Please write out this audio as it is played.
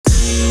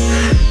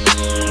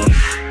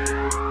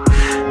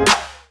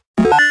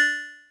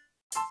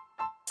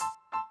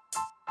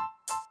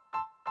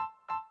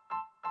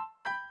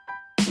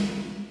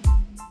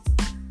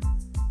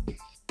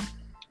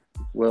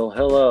Well,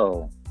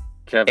 hello,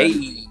 Kevin.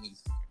 Hey,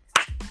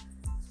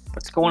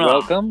 what's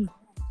going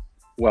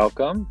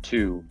Welcome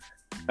to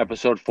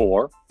episode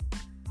 4,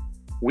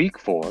 week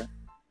 4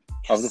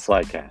 of the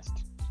Flycast.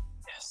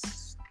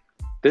 Yes.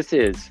 This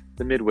is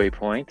the midway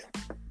point,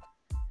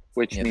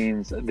 which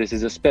means this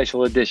is a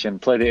special edition.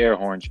 Play the air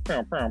horns.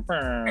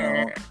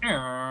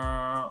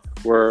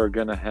 We're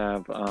going to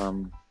have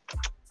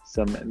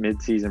some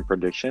mid-season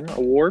prediction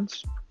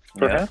awards,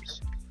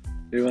 perhaps,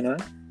 you and I.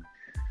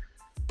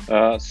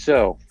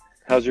 So,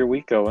 how's your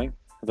week going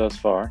thus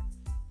far?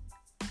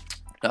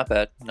 Not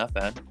bad.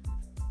 A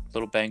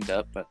little banged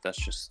up, but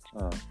that's just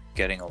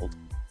getting old.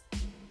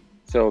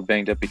 So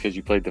banged up because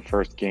you played the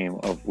first game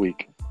of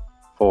week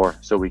 4,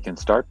 so we can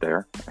start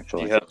there,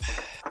 actually.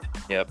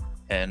 Yep.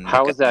 And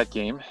how was that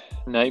game?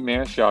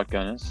 Nightmare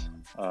Shotgunners,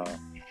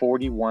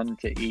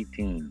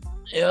 41-18.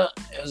 Yeah,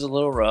 it was a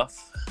little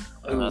rough.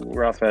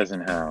 Rough as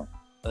in how?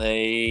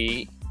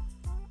 The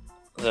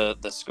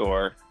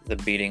score, the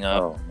beating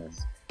up. Oh,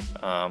 yes.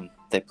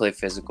 They play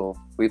physical.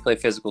 We play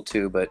physical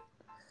too, but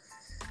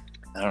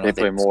I don't know. They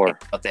play more.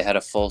 But they had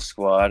a full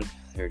squad.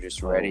 They're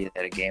just ready. They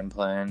had a game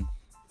plan.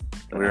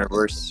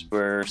 We're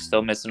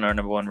still missing our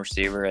number one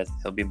receiver.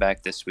 He'll be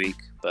back this week,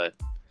 but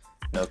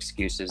no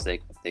excuses. They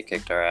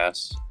kicked our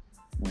ass.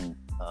 But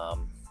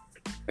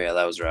yeah,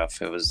 that was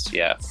rough. It was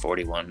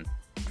 41-18.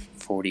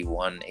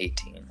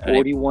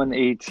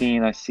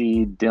 41-18. I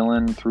see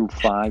Dylan threw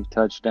 5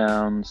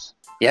 touchdowns.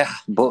 Yeah.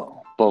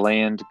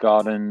 Beland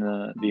got in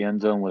the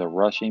end zone with a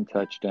rushing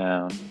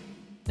touchdown.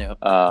 Yep.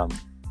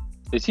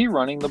 Is he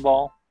running the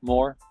ball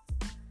more?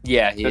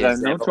 Yeah, he is.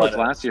 Because I know towards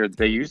last year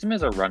they used him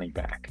as a running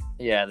back.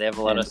 Yeah, they have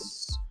a lot of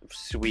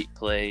sweet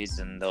plays,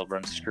 and they'll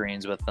run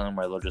screens with them,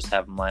 where they'll just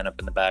have him line up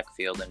in the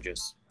backfield and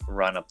just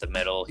run up the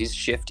middle. He's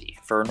shifty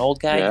for an old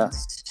guy. Yeah.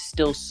 He's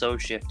still so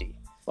shifty.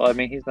 Well, I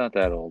mean, he's not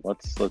that old.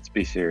 Let's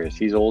be serious.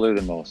 He's older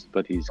than most,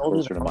 but he's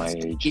closer to my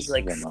age. He's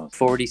like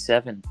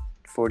 47,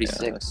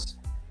 46. Yeah,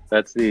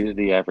 that's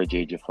the average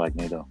age of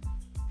Flagnado.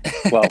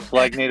 Well,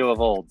 Flagnado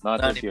of old, not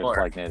this year's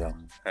Flagnado.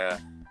 Yeah.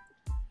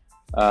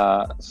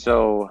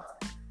 So,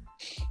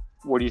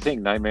 what do you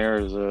think? Nightmare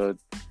is a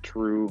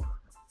true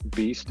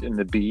beast in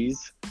the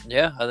Bs?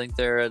 Yeah, I think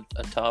they're a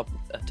top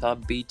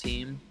B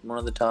team, one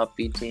of the top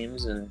B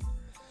teams, and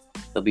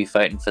they'll be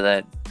fighting for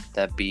that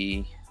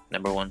B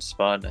number 1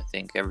 spot. I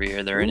think every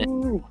year they're in it.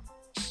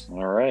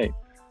 All right.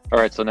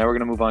 So now we're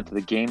gonna move on to the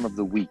game of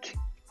the week.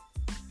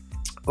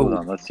 Hold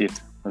on. Let's see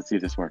if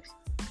this works.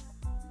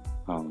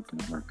 Oh, it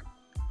didn't work.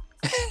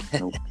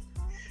 Nope.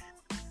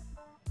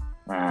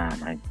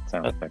 My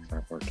sound effects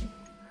aren't working.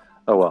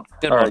 Oh well.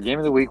 All right. Game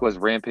of the week was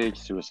Rampage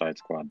Suicide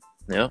Squad.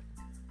 Yeah.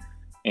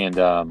 And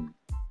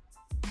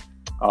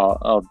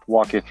I'll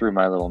walk you through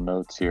my little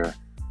notes here.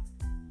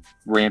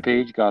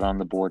 Rampage got on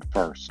the board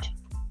first.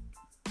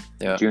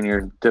 Yeah.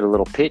 Junior did a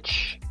little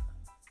pitch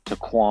to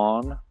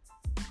Quan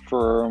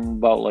from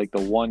about like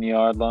the 1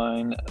 yard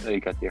line. They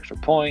got the extra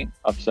point,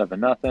 up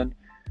 7-0.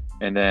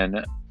 And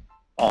then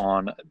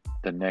on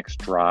the next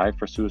drive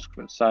for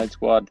Suicide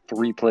Squad,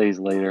 3 plays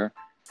later,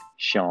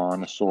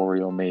 Sean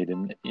Osorio made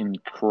an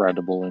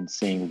incredible,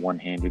 insane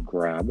one-handed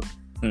grab.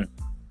 I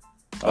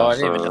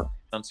didn't even know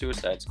on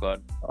Suicide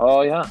Squad.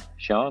 Oh yeah,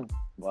 Sean.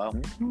 Wow.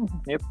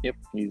 Yep.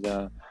 He's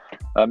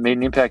made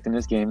an impact in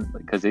this game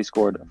because they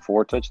scored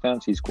 4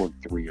 touchdowns. He scored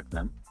 3 of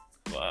them.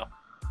 Wow.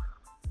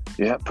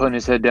 Yeah, putting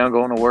his head down,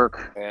 going to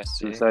work. Yeah,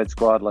 Suicide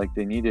Squad, like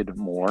they needed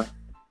more.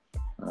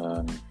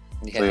 So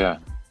yeah,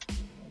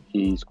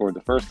 he scored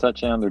the first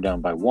touchdown. They're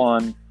down by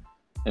 1,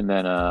 and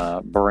then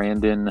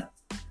Brandon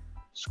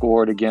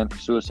scored again for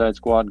Suicide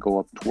Squad, go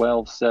up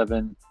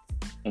 12-7,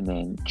 and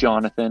then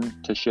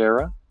Jonathan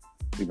Teixeira.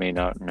 You may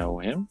not know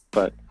him,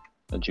 but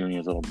a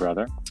Junior's little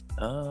brother.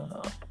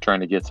 Trying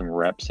to get some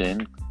reps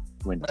in.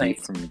 Went deep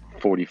from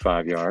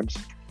 45 yards.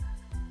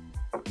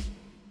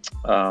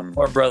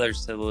 More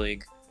brothers to the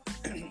league.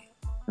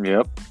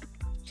 Yep.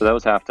 So that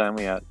was halftime.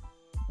 We had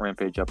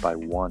Rampage up by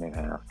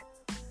 1.5.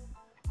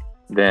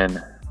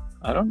 Then,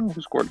 I don't know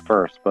who scored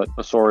first, but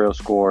Osorio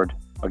scored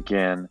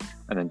again,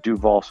 and then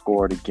Duval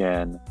scored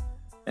again,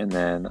 and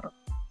then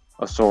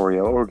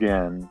Osorio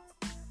again.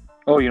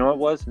 Oh, you know what it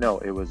was? No,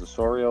 it was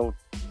Osorio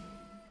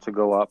to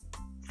go up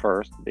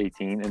first,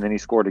 18, and then he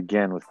scored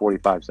again with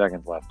 45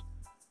 seconds left.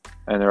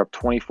 And they're up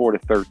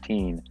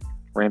 24-13.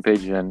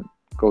 Rampage then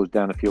goes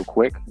down the field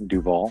quick.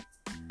 Duval,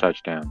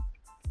 touchdown.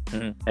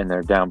 And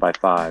they're down by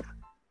 5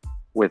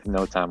 with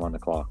no time on the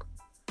clock.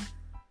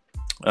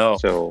 Oh.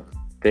 So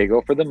they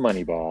go for the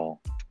money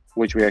ball,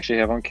 which we actually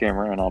have on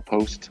camera, and I'll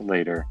post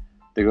later.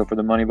 They go for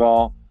the money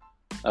ball.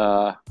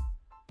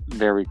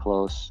 Very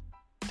close.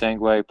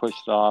 Tangway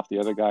pushed off. The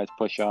other guys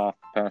push off.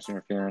 Pass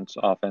interference,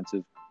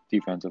 offensive,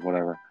 defensive,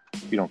 whatever.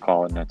 You don't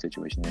call it in that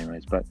situation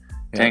anyways. But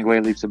Tangway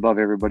leaps above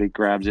everybody,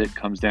 grabs it,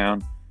 comes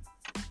down.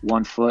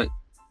 1 foot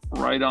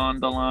right on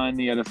the line.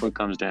 The other foot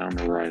comes down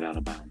right out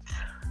of bounds.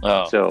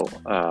 Oh. So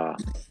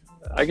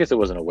I guess it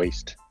wasn't a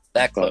waste.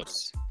 That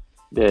close.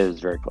 It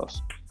is very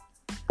close.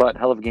 But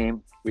hell of a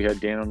game. We had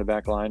Dan on the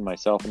back line,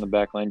 myself in the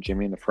back line,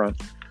 Jimmy in the front.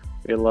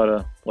 We had a lot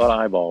of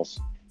eyeballs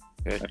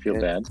Good. I feel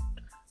good. bad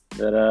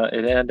that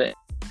it had to.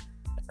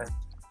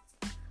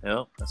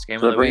 No, that's game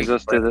So of that the brings week.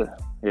 us to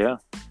the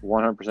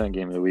 100%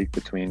 game of the week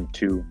between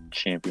two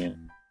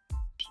champions.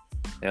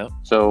 Yep.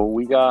 So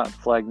we got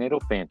Flagnado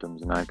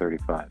Phantoms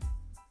 935.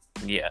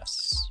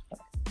 Yes.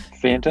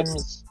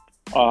 Phantoms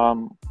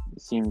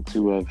seem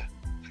to have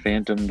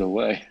phantomed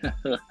away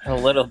A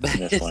little in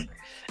bit. this one.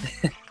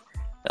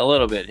 A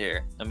little bit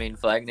here. I mean,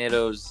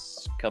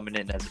 Flagnado's coming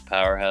in as a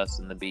powerhouse,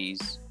 and the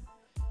Bees,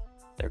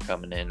 they're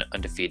coming in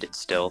undefeated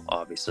still,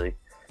 obviously.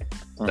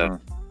 So Mhm.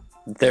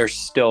 they're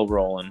still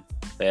rolling.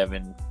 They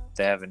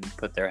haven't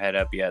put their head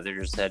up yet. They're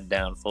just head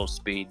down full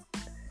speed.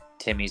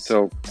 Timmy's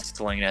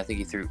slinging. I think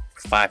he threw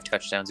 5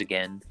 touchdowns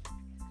again.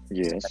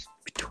 Yes.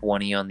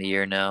 20 on the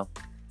year now.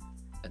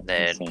 And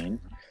then Insane.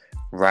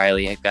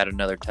 Riley had got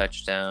another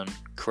touchdown.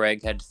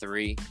 Craig had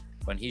 3.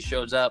 When he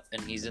shows up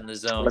and he's in the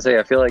zone.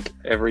 I feel like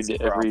every It's a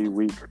problem.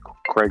 week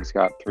Craig's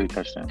got 3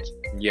 touchdowns.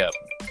 Yep.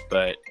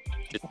 But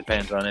it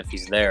depends on if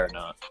he's there or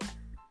not.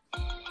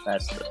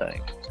 That's the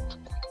thing.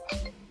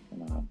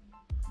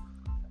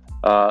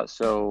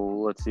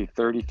 So let's see,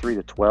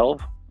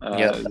 33-12.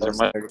 Yeah, is there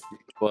much?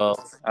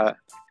 12. Uh,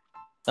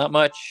 Not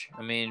much.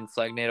 I mean,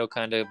 Flagnado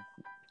kind of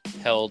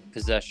held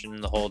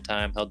possession the whole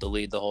time, held the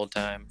lead the whole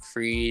time.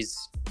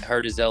 Freeze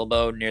hurt his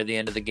elbow near the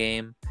end of the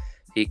game.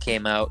 He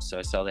came out, so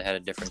I saw they had a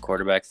different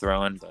quarterback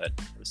throwing, but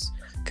it was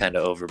kind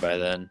of over by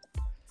then.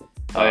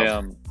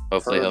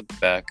 Hopefully he'll be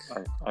back.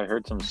 I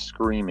heard some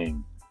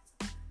screaming.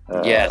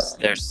 Yes,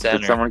 their center.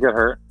 Did someone get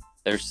hurt?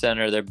 Their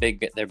center, their big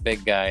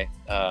guy.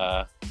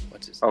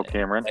 What's his name?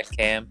 Cameron.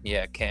 Cam.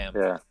 Yeah, Cam.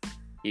 Yeah.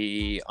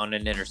 He, on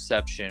an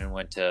interception,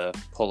 went to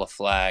pull a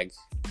flag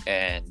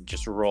and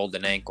just rolled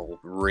an ankle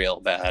real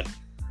bad.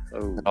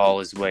 Oh. All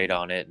his weight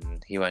on it,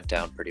 and he went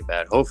down pretty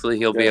bad. Hopefully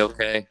he'll be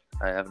okay.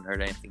 I haven't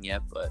heard anything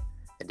yet, but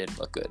it didn't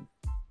look good.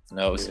 I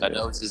know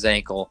it's his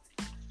ankle,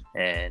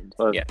 and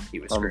he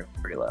was screaming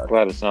pretty loud.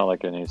 Glad it's not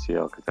like an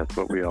ACL, because that's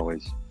what we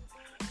always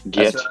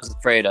get. That's what I was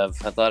afraid of.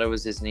 I thought it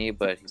was his knee,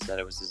 but he said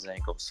it was his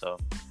ankle, so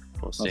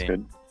we'll see. That's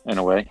good, in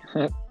a way.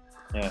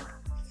 Yeah.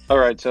 All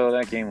right, so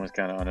that game was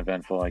kind of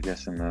uneventful, I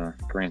guess, in the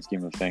grand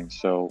scheme of things.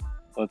 So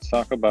let's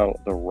talk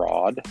about the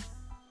Rod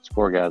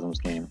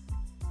Scoregasms game.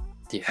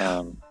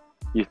 Yeah.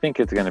 You think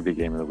it's going to be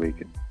game of the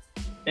week.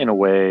 In a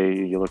way,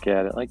 you look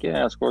at it like,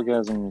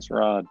 Scoregasms,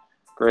 Rod,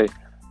 great.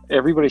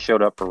 Everybody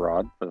showed up for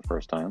Rod for the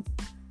first time.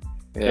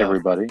 Yeah.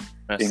 Everybody,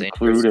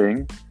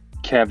 including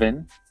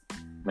Kevin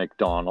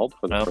McDonald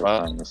for the first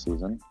time this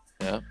season.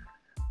 Yeah.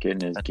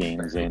 Getting his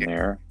games in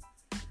there.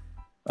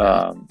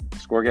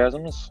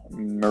 Scoregasms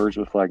merged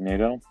with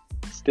Flagnado.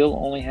 Still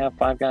only have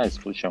 5 guys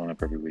showing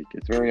up every week.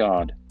 It's very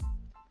odd.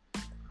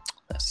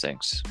 That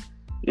stinks.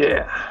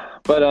 Yeah.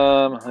 But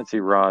let's see,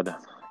 Rod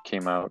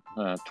came out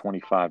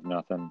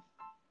 25-0,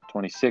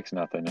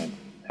 26-0 in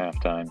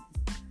halftime.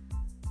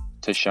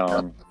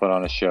 Tashawn put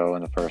on a show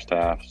in the first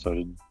half. So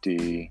did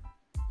D,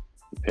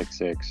 the pick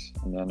 6.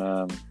 And then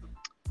the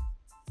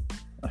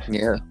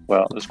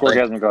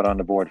Scoregasm got on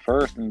the board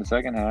first in the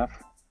second half.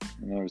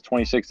 And it was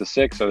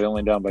 26-6, so they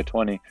only down by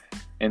 20.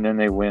 And then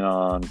they went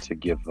on to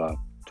give up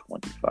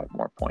 25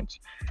 more points.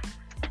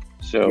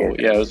 So,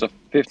 it was a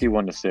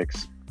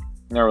 51-6.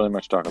 Not really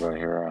much to talk about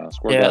here.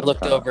 I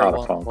looked over at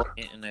one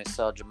point and I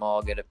saw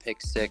Jamal get a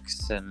pick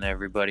 6, and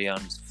everybody on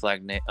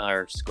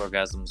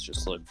Scoregasms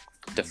just looked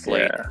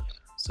deflated. Yeah.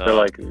 So they're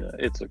like,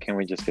 can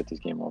we just get this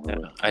game over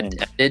with? I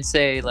did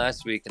say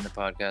last week in the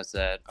podcast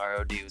that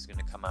ROD was going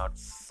to come out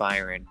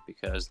firing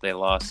because they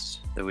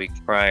lost the week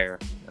prior,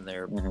 and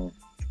they're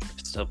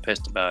still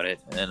pissed about it,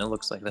 and it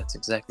looks like that's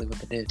exactly what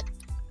they did.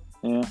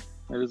 Yeah,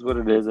 it is what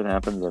it is. It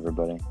happens to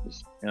everybody.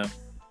 Just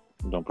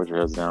don't put your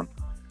heads down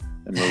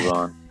and move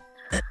on.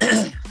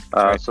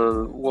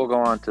 So we'll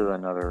go on to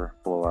another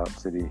blowout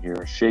city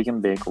here. Shake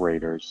and Bake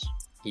Raiders.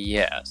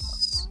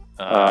 Yes.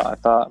 I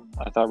thought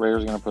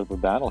Raiders were going to put up a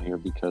battle here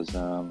because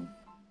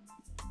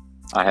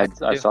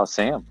I saw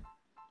Sam.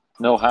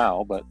 Know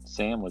how, but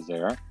Sam was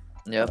there.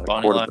 Yeah,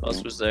 Bonnie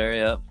Lymos was there.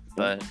 Yeah,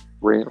 but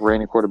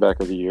reigning quarterback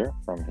of the year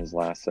from his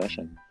last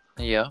session.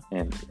 Yeah.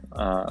 And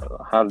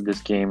how did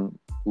this game?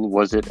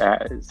 Was it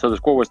so the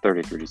score was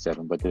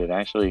 33-7, but did it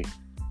actually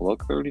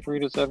look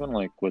 33-7?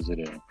 Like, was it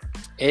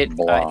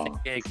I think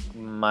it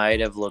might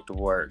have looked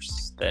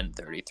worse than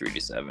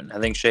 33-7. I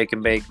think Shake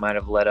and Bake might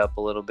have let up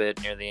a little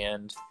bit near the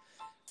end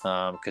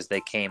because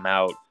they came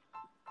out.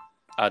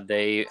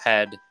 They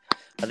had,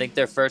 I think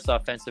their first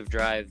offensive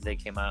drive, they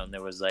came out and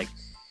there was I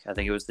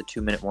think it was the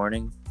 2-minute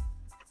warning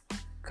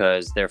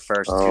because their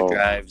first 2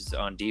 drives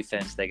on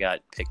defense, they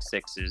got pick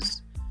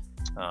 6s.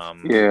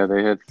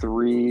 They had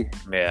 3.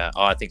 Yeah.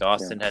 I think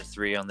Austin had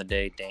 3 on the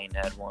day. Dane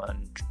had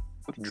 1.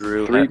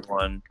 Drew had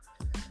 1.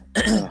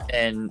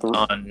 And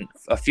on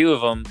a few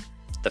of them,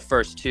 the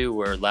first 2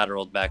 were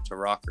lateraled back to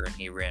Rocker, and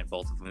he ran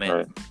both of them in.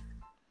 Right.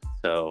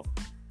 So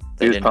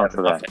he was pumped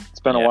for that. It's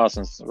been a while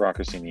since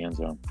Rocker's seen the end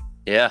zone.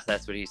 Yeah,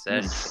 that's what he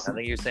said. I think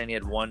he was saying he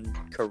had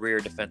 1 career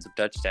defensive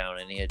touchdown,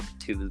 and he had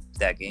 2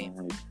 that game.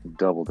 He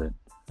doubled it.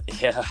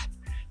 Yeah.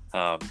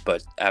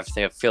 But I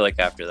feel like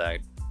after that,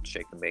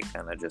 Shake and Bake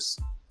kind of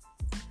just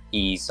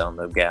eased on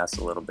the gas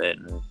a little bit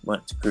and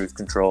went to cruise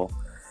control.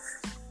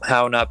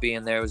 Howe not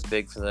being there was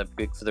big for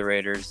the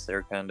Raiders.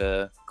 They're kind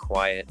of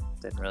quiet.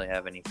 Didn't really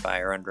have any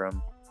fire under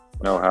them.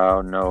 No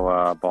Howe,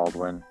 no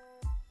Baldwin.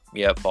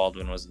 Yeah,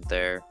 Baldwin wasn't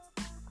there.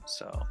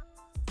 So.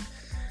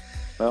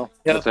 Well,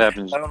 that's what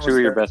happens. Two of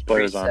your best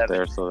players aren't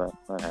there, so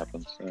that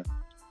happens.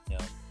 Yeah,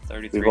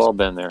 33. We've all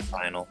been there.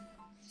 Final.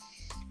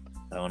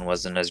 That one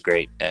wasn't as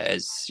great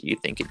as you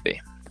think it'd be.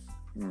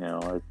 No,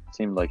 it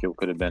seemed like it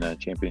could have been a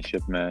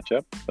championship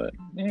matchup, but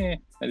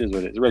it is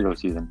what it is. Regular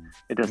season,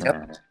 it doesn't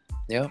matter.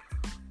 Yep.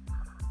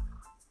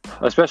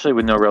 Especially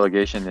with no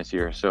relegation this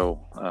year, so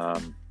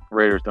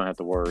Raiders don't have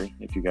to worry.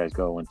 If you guys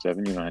go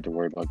 1-7, you don't have to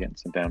worry about getting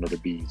sent down to the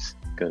Bs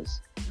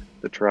because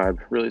the Tribe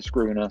really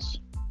screwing us.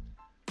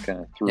 Kind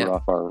of threw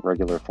off our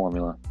regular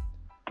formula.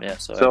 Yeah,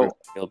 so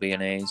it'll be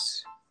an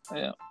A's.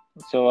 Yeah.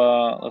 So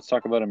let's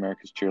talk about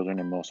America's Children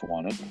and Most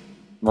Wanted.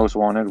 Most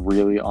Wanted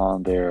really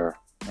on their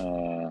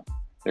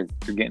they're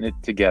getting it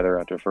together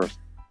after the first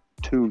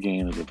 2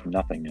 games of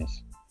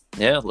nothingness.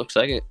 Yeah, it looks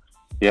like it.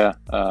 Yeah,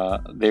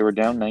 they were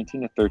down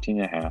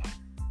 19-13.5.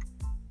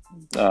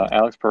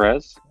 Alex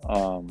Perez,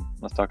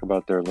 let's talk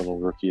about their little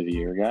Rookie of the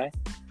Year guy.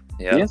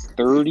 Yeah. He has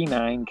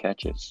 39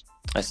 catches.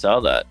 I saw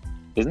that.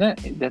 Isn't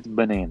it? That's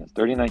bananas.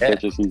 39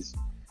 catches.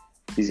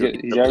 He's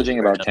averaging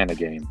about 10 a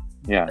game.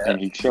 Yeah, and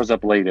he shows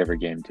up late every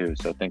game too.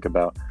 So think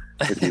about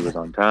if he was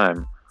on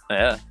time.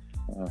 Yeah.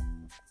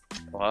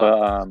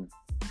 Wow.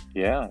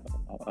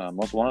 But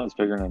Most Wanted is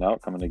figuring it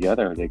out, coming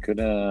together. They could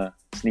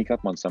sneak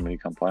up on somebody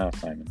come playoff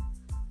time and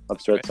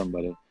upset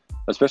somebody,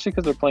 especially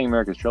because they're playing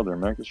America's Children.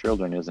 America's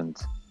Children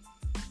isn't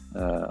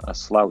a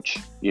slouch.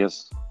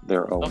 Yes,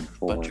 they're 0-4.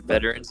 A bunch of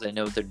veterans. They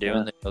know what they're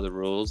doing. They know the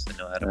rules. They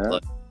know how to play.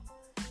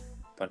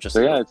 Bunch of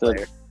it's a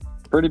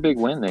pretty big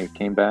win. They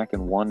came back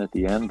and won at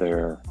the end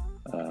there.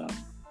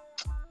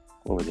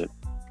 What was it?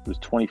 It was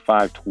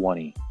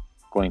 25-20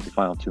 going to the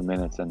final 2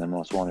 minutes, and then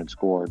Most Wanted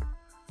scored,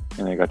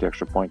 and they got the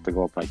extra point to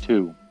go up by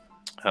 2.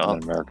 Oh.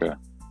 And America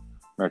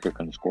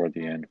couldn't score at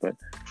the end, but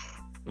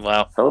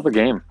wow, hell of a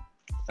game.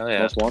 Oh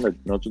yeah, Most Wanted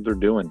knows what they're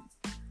doing.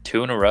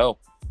 2 in a row.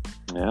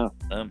 Yeah.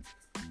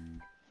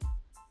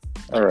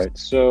 All right,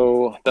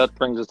 so that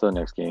brings us to the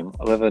next game.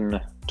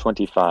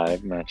 11:25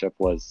 matchup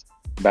was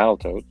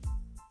Battletoads.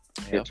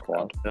 Hit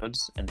Squad.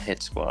 Battletoads and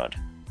Hit Squad.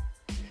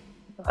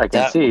 I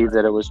can see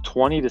that it was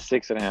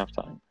 20-6 at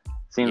halftime.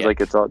 Seems like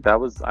it's all. I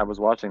was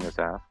watching this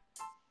half.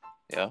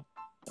 Yeah.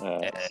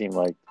 It seemed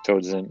like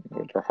Toads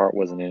their heart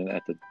wasn't in it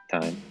at the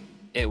time.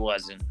 It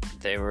wasn't.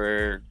 They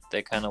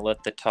kind of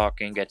let the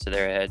talking get to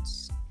their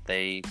heads.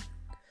 Hit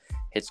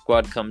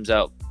Squad comes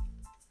out.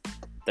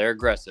 They're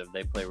aggressive.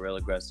 They play real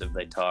aggressive.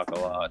 They talk a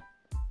lot.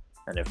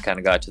 And it kind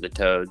of got to the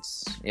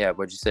Toads. Yeah,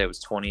 what'd you say? It was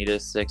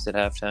 20-6 at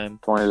halftime?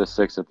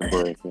 20-6 at the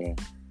break,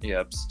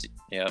 yeah.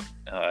 Yep.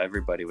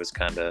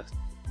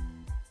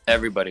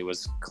 Everybody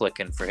was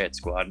clicking for Hit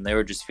Squad, and they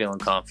were just feeling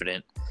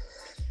confident.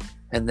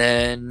 And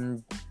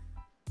then,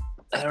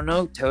 I don't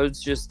know,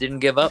 Toads just didn't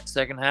give up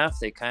second half.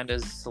 They kind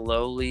of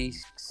slowly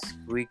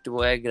squeaked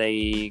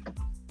away.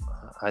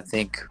 I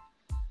think...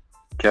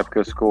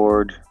 Koepka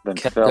scored, then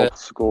Felt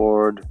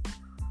scored.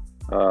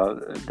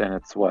 Then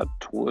it's what?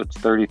 It's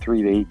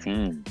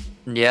 33-18.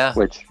 Yeah.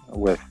 Which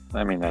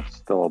that's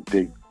still a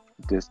big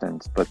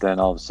distance. But then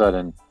all of a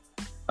sudden,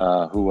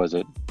 who was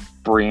it?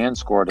 Brienne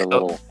scored a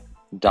little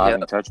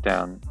diving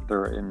touchdown.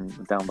 They're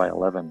down by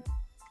 11.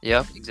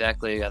 Yep,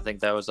 exactly. I think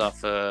that was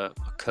off a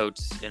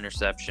Coates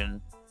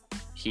interception.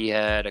 He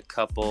had a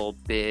couple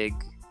big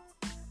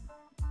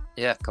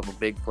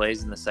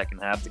plays in the second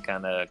half to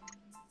kind of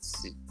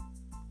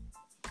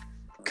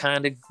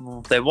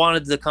they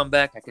wanted to come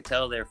back. I could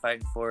tell they were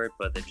fighting for it,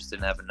 but they just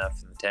didn't have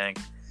enough in the tank.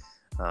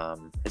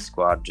 His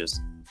squad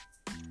just,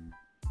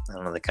 I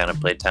don't know, they kind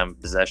of played time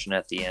of possession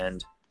at the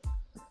end.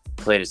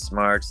 Played it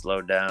smart,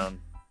 slowed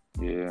down.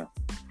 Yeah.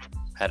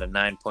 Had a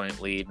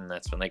 9-point lead, and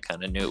that's when they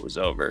kind of knew it was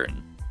over.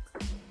 And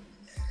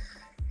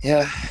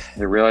yeah.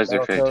 They realized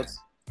their fate.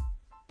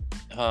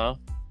 Huh?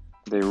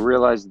 They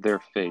realized their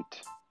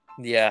fate.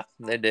 Yeah,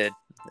 they did.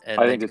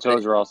 And I think the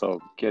Toads are also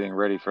getting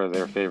ready for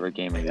their favorite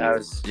game of the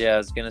year. I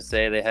was gonna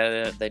say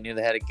they knew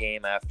they had a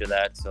game after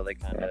that, so they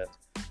kind of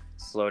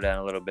slowed down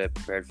a little bit,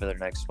 prepared for their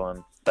next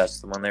one.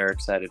 That's the one they were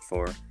excited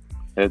for.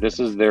 Yeah,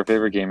 this is their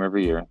favorite game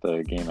every year.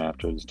 The game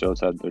after the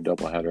Toads had their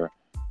doubleheader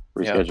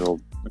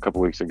rescheduled a couple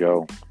weeks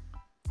ago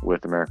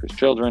with America's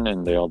Children,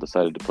 and they all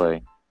decided to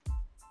play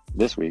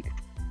this week.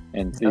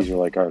 And these are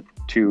like our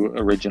 2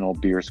 original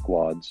beer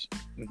squads.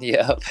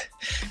 Yep.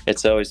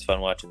 It's always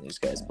fun watching these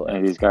guys play.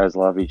 And these guys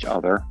love each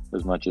other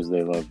as much as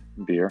they love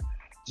beer.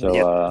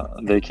 So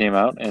they came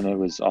out, and it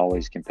was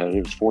always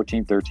competitive. It was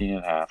 14-13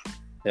 and a half.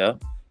 Yeah.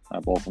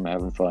 Both of them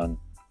having fun,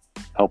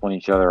 helping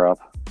each other up.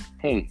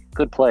 Hey,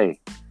 good play,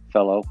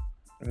 fellow.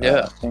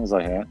 Yeah. Things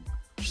like that.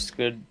 Just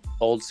good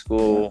old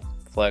school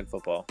flag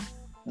football.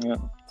 Yeah.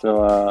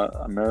 So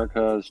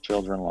America's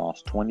Children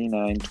lost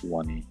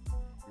 29-20.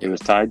 It was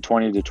tied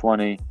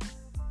 20-20,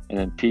 and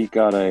then Pete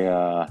got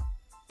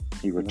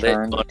he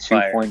returned a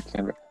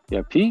 2-point.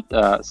 Yeah, Pete,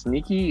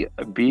 sneaky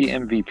B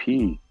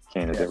MVP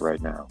candidate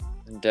right now.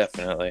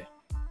 Definitely.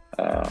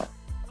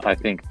 I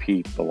think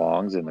Pete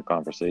belongs in the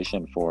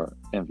conversation for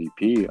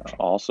MVP.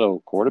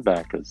 Also,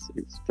 quarterback is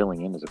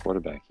filling in as a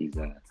quarterback. He's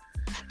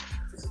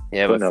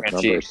putting up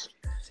numbers.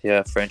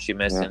 Yeah, Frenchie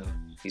missing.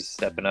 Yeah. He's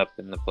stepping up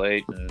in the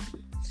plate and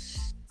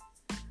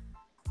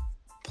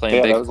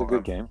playing big. That was a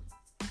good game.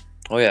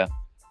 Oh yeah,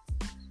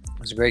 it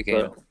was a great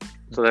game.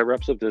 So that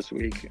wraps up this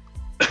week.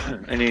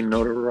 Any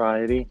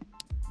notoriety?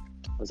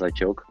 As I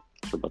joke,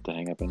 we're about to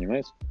hang up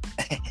anyways.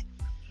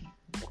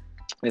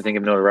 Anything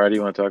of notoriety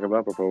you want to talk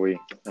about before we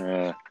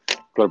go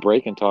to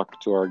break and talk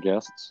to our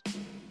guests?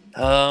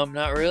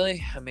 Not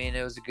really. I mean,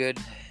 it was a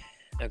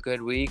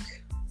good week,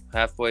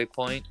 halfway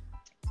point.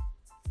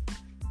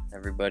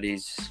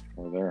 Everybody's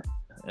there,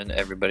 and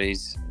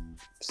everybody's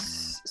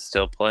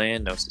still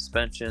playing. No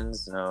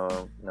suspensions,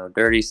 no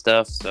dirty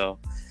stuff. So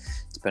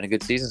it's been a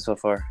good season so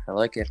far. I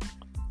like it.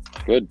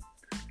 Good.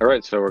 All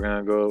right, so we're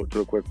gonna go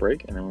to a quick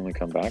break, and then when we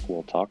come back,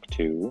 we'll talk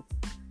to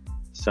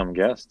some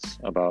guests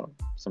about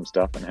some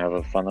stuff and have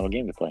a fun little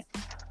game to play.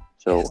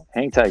 So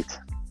hang tight.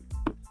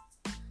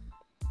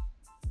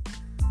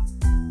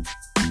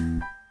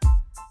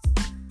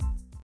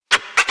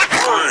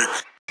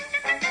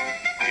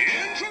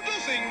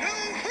 Introducing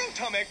new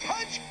Fruitomic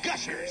Punch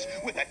Gushers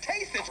with a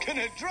taste that's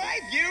gonna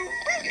drive you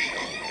fruity.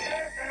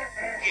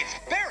 It's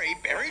very,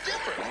 very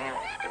different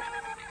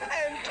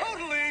and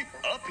totally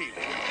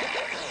appealing.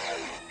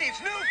 It's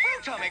new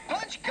Fruitomic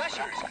Punch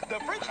Gushers, the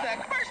fruit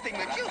snack bursting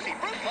the juicy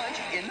fruit punch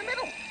in the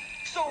middle.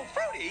 So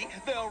fruity,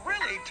 they'll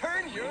really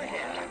turn your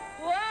head.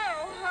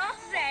 Whoa, I'll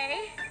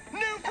say.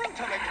 New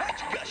Fruitomic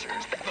Punch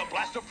Gushers. The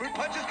blast of fruit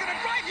punch is gonna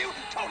drive you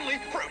totally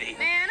fruity.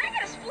 Man, I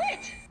gotta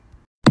split.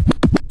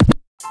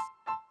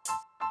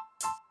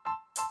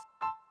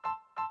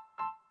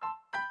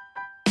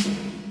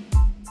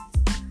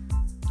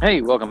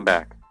 Hey, welcome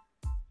back.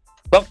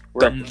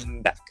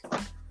 Welcome back.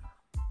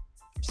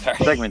 Sorry.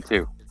 Segment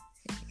 2.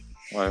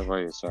 Why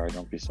are you sorry?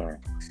 Don't be sorry.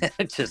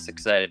 Just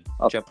excited.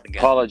 Jumping again.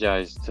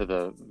 Apologize to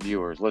the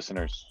viewers,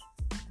 listeners.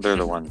 They're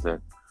the ones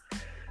that.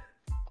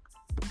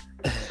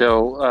 So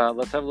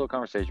let's have a little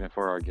conversation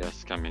before our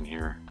guests come in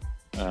here.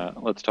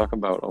 Let's talk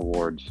about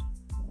awards.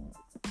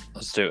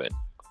 Let's do it.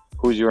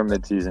 Who's your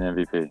midseason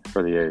MVP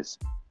for the A's?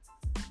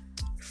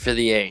 For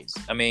the A's,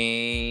 I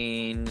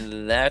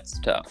mean, that's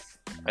tough.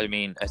 I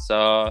mean,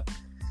 I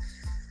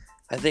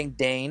think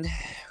Dane,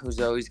 who's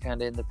always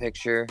kind of in the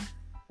picture,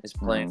 is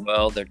playing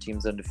well. Their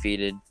team's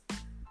undefeated.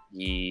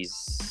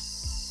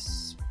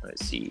 He's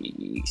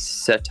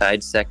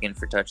tied second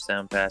for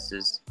touchdown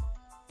passes.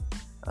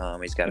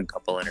 He's got a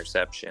couple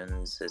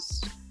interceptions.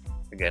 His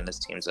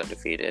team's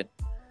undefeated.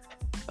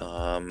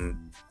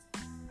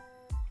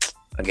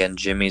 Again,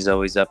 Jimmy's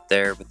always up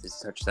there with his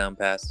touchdown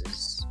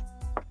passes.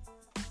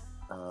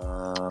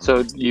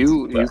 So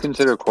you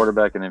consider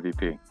quarterback an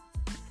MVP?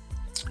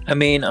 I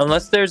mean,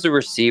 unless there's a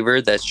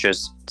receiver that's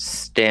just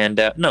stand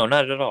out. No,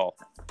 not at all.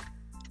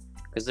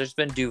 Because there's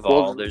been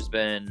Duval. There's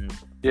been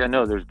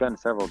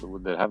several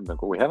that haven't been.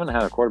 We haven't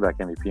had a quarterback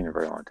MVP in a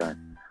very long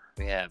time.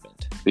 We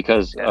haven't.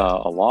 Because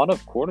a lot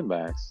of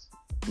quarterbacks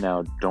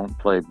now don't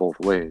play both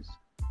ways.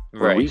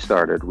 When Right. we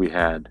started, we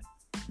had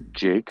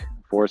Jake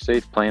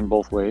Forsythe playing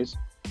both ways.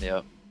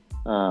 Yep.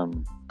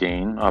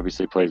 Dane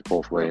obviously plays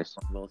both ways.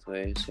 Both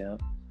ways, yeah.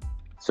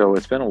 So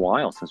it's been a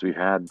while since we've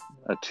had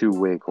a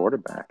two-way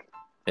quarterback.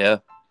 Yeah.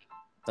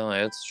 No,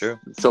 that's true.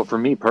 So for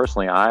me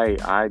personally,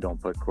 I don't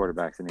put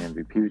quarterbacks in the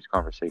MVP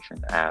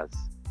conversation as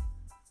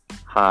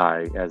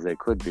high as they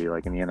could be.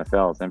 Like in the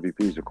NFL's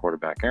MVPs are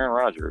quarterback. Aaron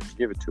Rodgers,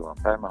 give it to him.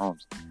 Pat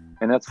Mahomes.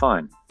 And that's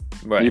fine.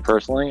 Right. Me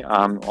personally,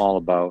 I'm all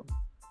about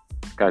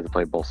guys that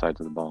play both sides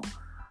of the ball.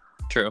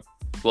 True.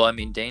 Well, I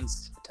mean,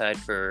 Dane's tied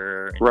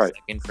for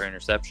second for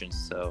interceptions,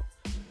 so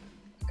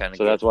kind of.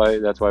 So that's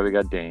why we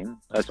got Dane.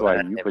 That's why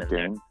you put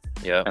Dane.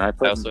 Yeah. And I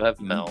also have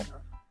Mel.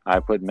 I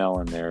put Mel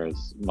in there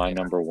as my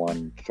number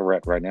one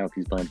threat right now. If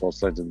he's playing both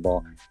sides of the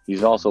ball,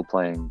 he's also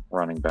playing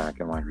running back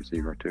and wide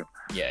receiver too.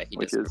 Yeah,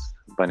 which is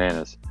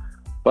bananas.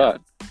 But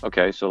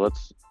okay, so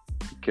let's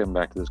get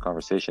back to this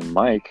conversation.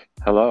 Mike,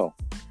 hello.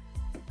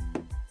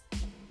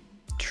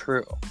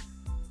 True.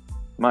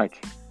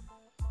 Mike.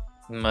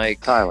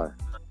 Tyler.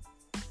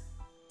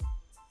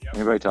 Yep.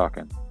 Anybody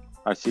talking?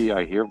 I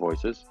hear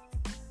voices.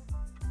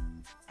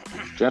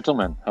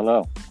 Gentlemen,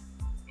 hello.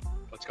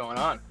 What's going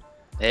on?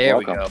 There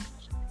Welcome. we go.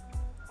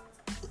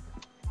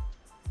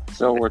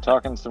 So we're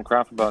talking some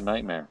crap about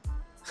Nightmare.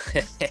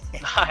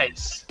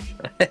 Nice.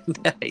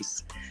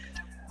 Nice.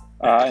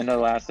 In the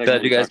last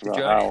segment, Glad you guys could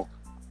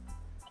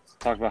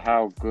talked about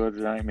how good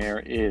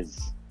Nightmare is.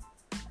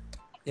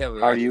 Yeah.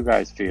 How do you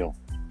guys feel?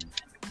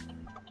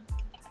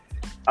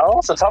 Oh,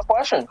 it's a tough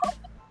question.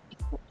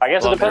 I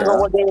guess it depends on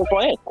what game we're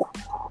playing.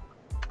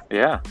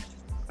 Yeah.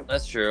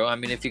 That's true. I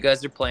mean, if you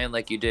guys are playing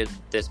like you did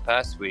this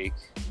past week,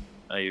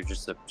 you're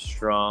just a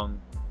strong,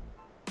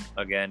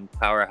 again,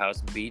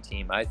 powerhouse B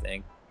team, I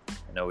think.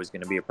 And always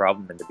going to be a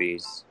problem in the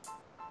Bs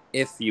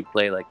if you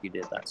play like you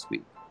did last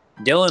week.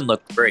 Dylan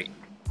looked great.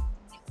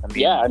 I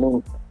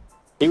mean,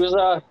 He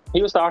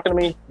was talking to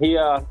me. He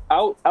out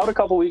a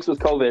couple weeks with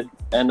COVID,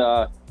 and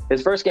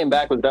his first game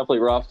back was definitely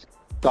rough.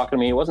 Talking to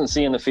me, he wasn't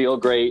seeing the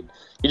field great.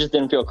 He just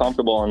didn't feel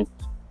comfortable. And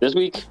this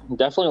week,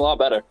 definitely a lot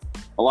better.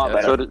 A lot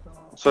better.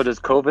 So does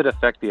COVID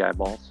affect the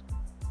eyeballs?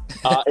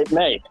 It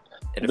may.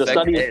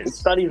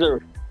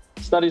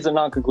 Studies are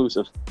not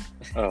conclusive.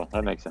 Oh,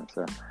 that makes sense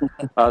there.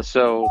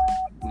 So,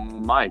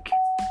 Mike,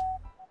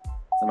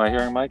 am I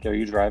hearing Mike? Are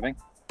you driving?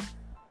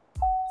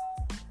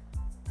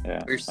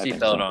 Yeah. Your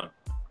seatbelt on.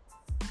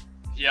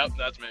 Yep,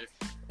 that's me.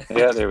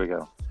 Yeah, there we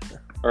go.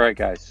 All right,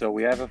 guys. So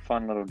we have a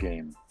fun little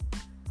game.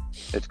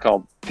 It's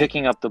called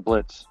Picking Up the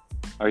Blitz.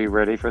 Are you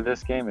ready for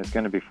this game? It's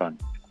going to be fun.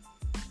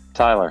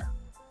 Tyler,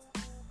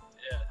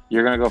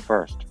 you're going to go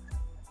first.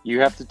 You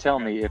have to tell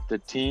me if the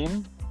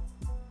team,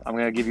 I'm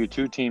going to give you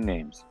 2 team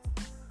names.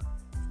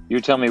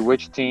 You tell me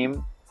which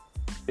team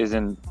is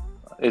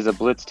a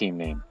Blitz team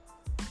name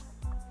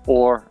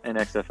or an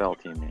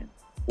XFL team name.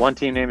 One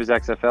team name is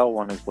XFL,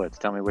 one is Blitz.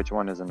 Tell me which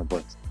one is in the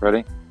Blitz.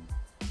 Ready?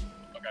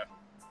 Okay.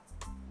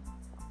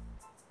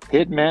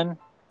 Hitmen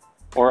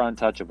or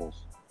Untouchables?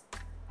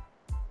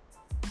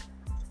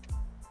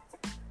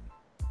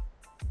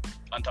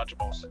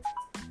 Untouchables.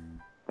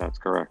 That's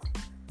correct.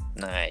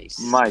 Nice.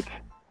 Mike,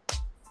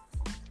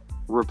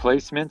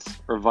 Replacements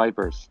or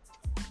Vipers?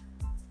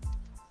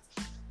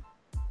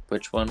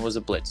 Which one was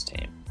a Blitz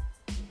team?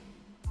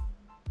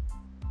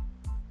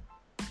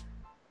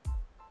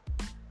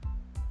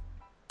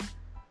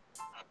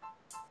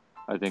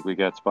 I think we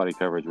got spotty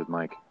coverage with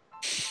Mike.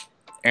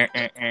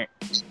 You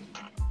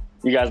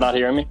guys not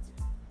hearing me?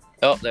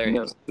 Oh, there he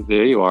is.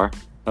 There you are.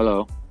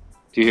 Hello.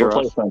 Do you hear us?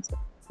 Replacements.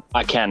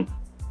 I can.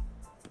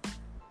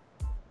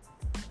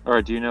 All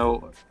right. Do you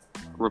know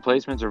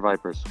Replacements or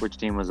Vipers? Which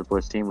team was a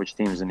Blitz team? Which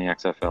team is in the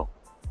XFL?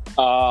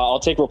 I'll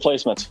take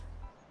replacements.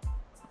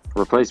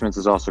 Replacements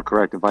is also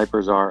correct. The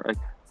Vipers are.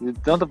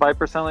 Don't the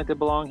Vipers sound like they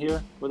belong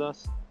here with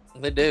us?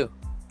 They do.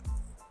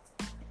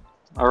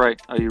 All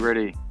right. Are you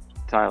ready,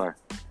 Tyler?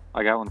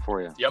 I got one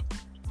for you. Yep.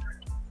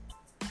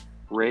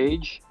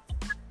 Rage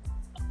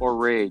or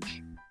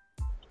Rage?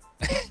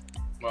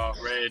 Well,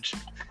 Rage.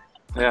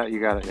 Yeah, you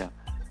got it.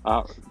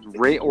 Yeah.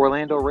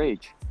 Orlando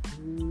Rage.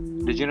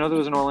 Did you know there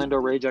was an Orlando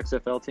Rage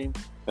XFL team?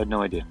 I had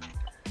no idea.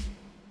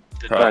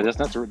 All right, that's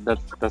not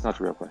the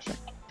real question.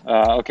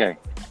 Okay.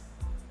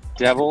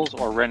 Devils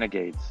or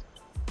Renegades?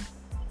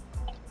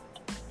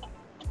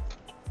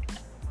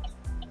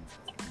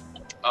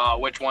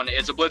 Which one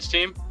is a Blitz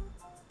team?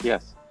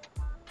 Yes.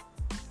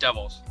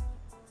 Devils.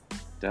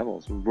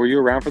 Devils. Were you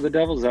around for the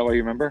Devils? Is that why you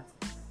remember?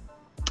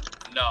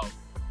 No.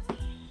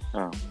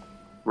 Oh.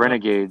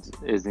 Renegades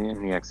is in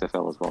the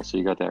XFL as well, so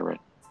you got that right.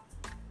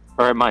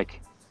 All right,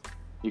 Mike.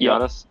 You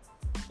got us?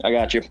 I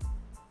got you.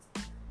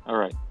 All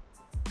right.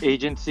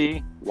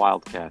 Agency,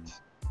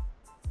 Wildcats.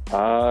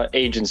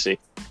 Agency.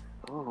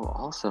 Oh,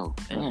 also.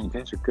 Man, you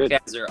guys are good. You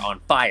guys are on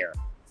fire.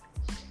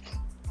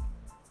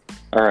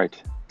 All right.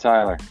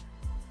 Tyler.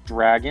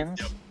 Dragons,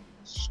 Yep.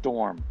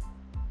 Storm.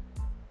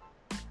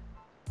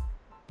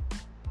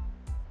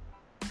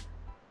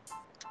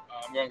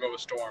 I'm going to go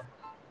with Storm.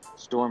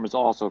 Storm is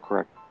also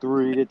correct.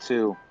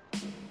 3-2. All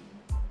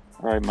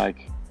right,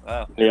 Mike.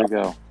 Wow. There Yeah. you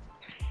go.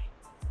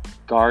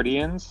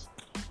 Guardians,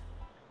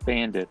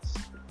 Bandits.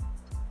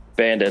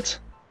 Bandits.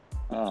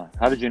 Oh,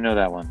 how did you know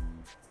that one?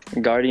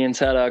 Guardians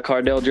had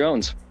Cardale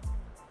Jones.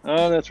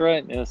 Oh, that's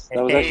right. Yes,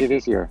 that was actually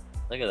this year.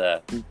 Look at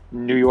that.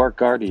 New York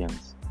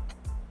Guardians.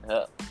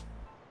 Yeah.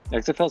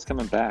 XFL's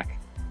coming back.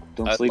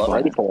 Don't I'd sleep love on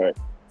Ready it. for it.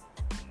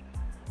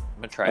 I'm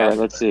gonna try All it. right,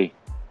 let's see.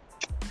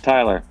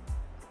 Tyler,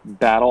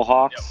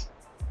 Battlehawks,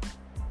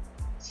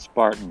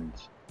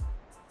 Spartans.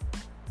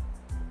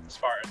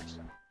 Spartans.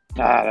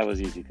 Ah, that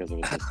was easy because it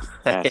was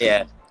just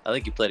Yeah, I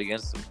think you played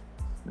against them.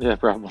 Yeah,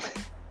 probably.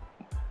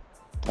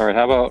 All right,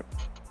 how about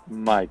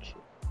Mike?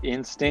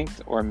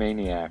 Instinct or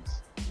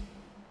Maniacs?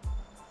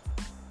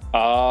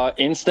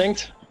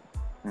 Instinct.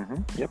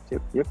 Yep.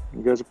 You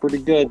guys are pretty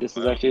good. This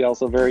is actually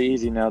also very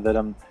easy now that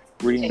I'm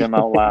reading them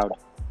out loud.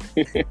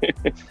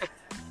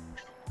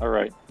 All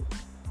right.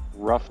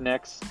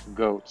 Roughnecks,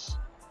 Goats.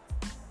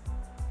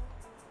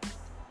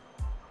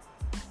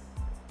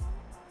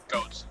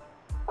 Goats.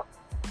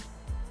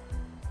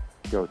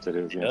 Goats it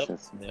is,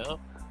 yes. Yep. Yep.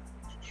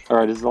 All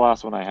right, this is the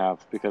last one I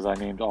have because I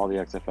named all the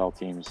XFL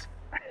teams.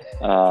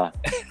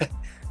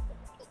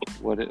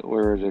 Where did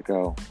it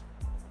go?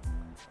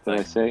 Did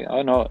I say?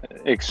 Oh, no.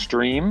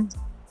 Extreme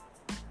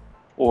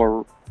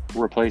or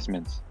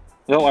Replacements?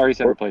 No, I already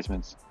said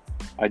Replacements.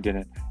 I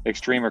didn't.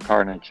 Extreme or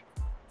Carnage?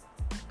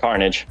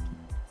 Carnage.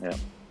 Yeah,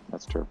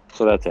 that's true.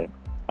 So that's it.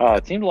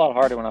 It seemed a lot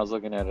harder when I was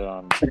looking at it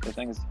on the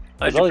things.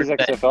 There's all these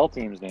 100%. XFL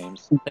teams'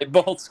 names. They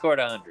both scored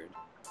 100.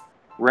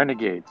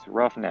 Renegades,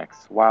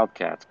 Roughnecks,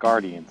 Wildcats,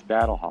 Guardians,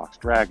 Battlehawks,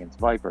 Dragons,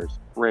 Vipers,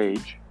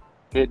 Rage,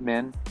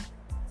 Hitmen,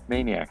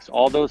 Maniacs.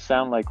 All those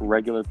sound like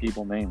regular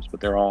people names, but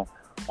they're all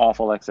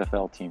awful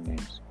XFL team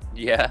names.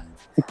 Yeah.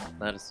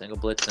 Not a single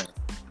Blitz name.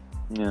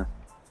 Yeah.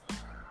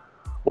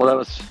 Well, that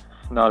was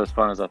not as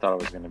fun as I thought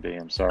it was going to be.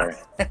 I'm sorry.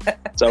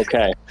 It's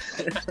okay.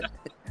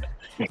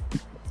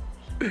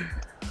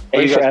 Who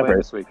are A you for guys playing effort.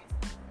 this week?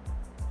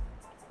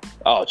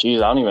 Oh,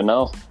 geez, I don't even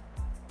know.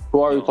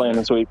 Who are we playing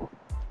this week?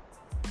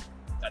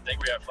 I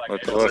think we have Flag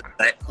Let's Nation.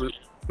 look.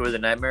 Who are the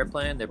Nightmare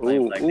playing? They're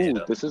playing Ooh,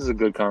 Flagnado. this is a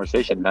good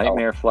conversation.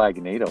 Nightmare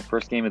Flagnado,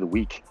 first game of the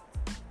week.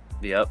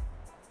 Yep.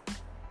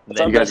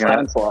 It's our You guys best gonna-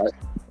 time slot.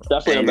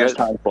 Definitely You our best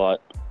guys- time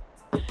slot.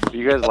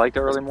 You guys like the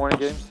early morning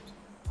games?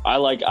 I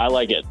like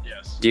it.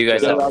 Yes. Do you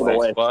guys Get have it a out of the full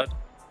way. squad?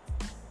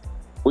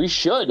 We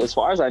should, as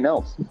far as I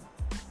know.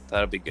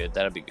 That'll be good.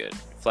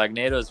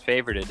 Flagnado's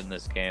favorited in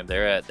this game.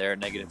 They're at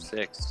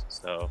 -6,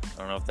 so I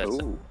don't know if that's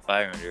Ooh.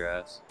 fire under your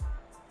ass.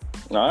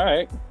 All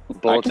right.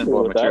 Bulletin deal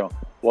board with that. material.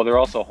 Well, they're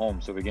also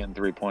home, so they're getting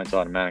 3 points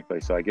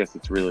automatically. So I guess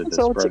it's really the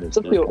So spread it's is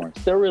a 3 field,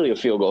 points. they're really a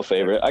field goal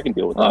favorite. I can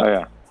deal with Oh that.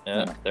 yeah.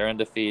 Yeah, they're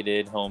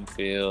undefeated, home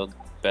field,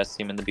 best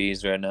team in the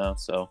Bees right now.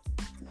 So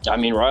I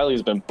mean,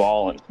 Riley's been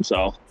balling,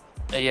 so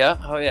yeah,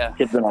 oh yeah,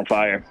 kid's been on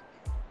fire.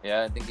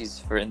 yeah. I think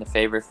he's in the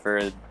favor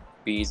for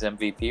Bees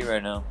MVP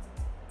right now,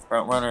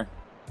 front runner.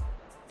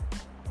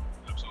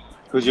 Absolutely.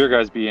 Who's your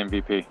guys' be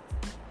MVP?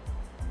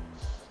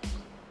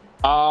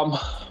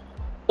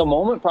 The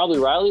moment probably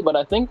Riley, but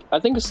I think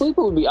a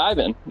sleeper would be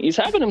Ivan. He's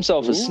having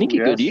himself a sneaky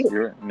Ooh, good yes,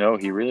 year. No,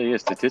 he really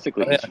is.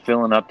 Statistically, Oh, he's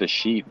filling up the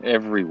sheet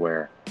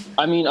everywhere.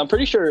 I mean, I'm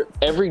pretty sure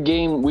every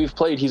game we've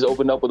played, he's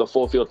opened up with a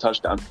full field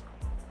touchdown.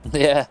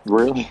 Yeah,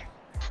 Really?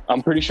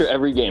 I'm pretty sure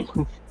every game.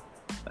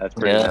 That's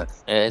pretty yeah.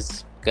 nuts.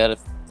 He's got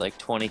like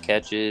 20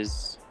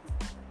 catches.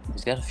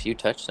 He's got a few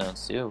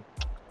touchdowns too.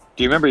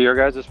 Do you remember your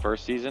guys'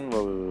 first season?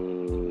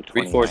 Well,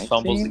 3 forced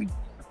fumbles. 2019?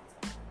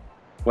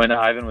 When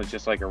Ivan was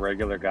just like a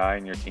regular guy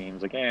and your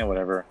team's like,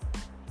 whatever.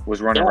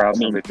 Was running Yeah, routes, I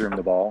mean- somebody threw him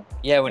the ball.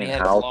 Yeah, when he And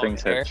had how long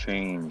things hair. have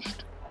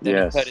changed. Then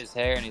Yes. he cut his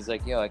hair and he's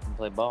like, "Yo, I can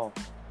play ball."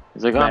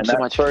 He's like, Man, I'm so that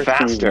much first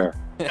faster.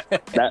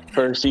 That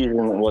first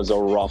season was a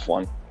rough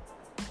one.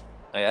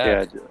 Oh,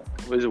 yeah. Yeah.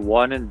 Was it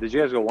 1 and did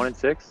you guys go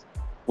 1-6?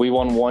 We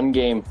won one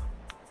game.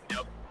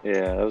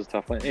 Yeah, that was a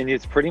tough one. And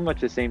it's pretty much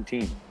the same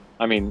team.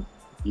 I mean,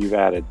 you've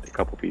added a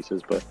couple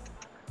pieces, but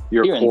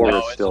your You're in core the- No,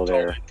 is it's still a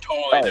there.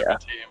 totally Oh,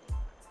 different team.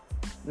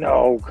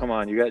 No, come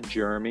on. You got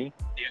Jeremy.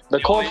 The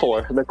core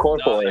four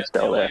No, is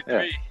still the there.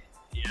 only three.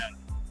 Yeah.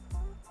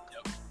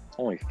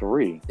 Only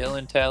 3.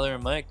 Dylan, Tyler,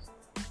 and Mike.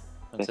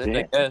 That's That's it, I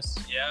it. guess.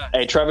 Yeah.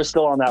 Hey, Trevor's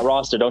still on that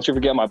roster. Don't you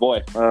forget my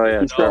boy. Oh,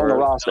 yeah. He's still on the Trevor.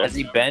 roster. Has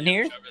he been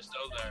here? Trevor's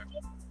still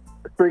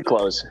there. Street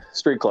clothes.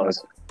 Street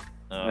clothes.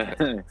 Oh,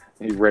 okay.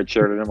 He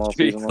redshirted him all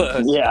Pretty season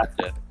long. close.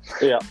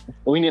 Yeah.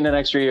 We need an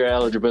extra year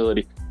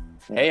eligibility.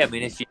 Hey, I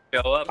mean, if you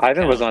show up,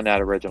 Ivan was counts. on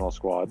that original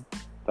squad.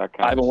 That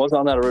counts. Ivan was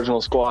on that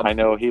original squad. I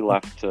know he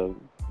left to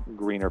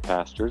greener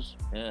pastures.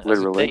 Yeah,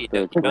 Literally, You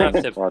the don't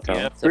have to, plateau. you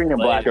don't have to Green and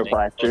play blacker anything.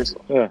 plasters.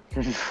 Yeah.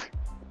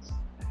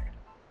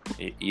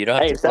 You don't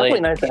have Hey, to it's play.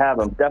 definitely nice to have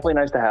him. Definitely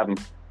nice to have him.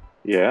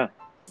 Yeah.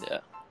 Yeah.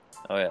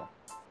 Oh yeah.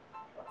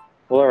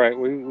 Well, all right.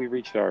 We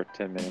reached our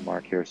 10-minute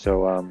mark here.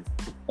 So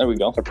There we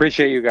go.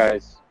 appreciate you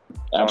guys.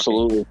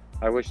 Absolutely.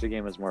 I wish the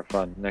game was more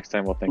fun. Next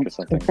time we'll think of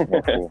something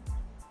more cool.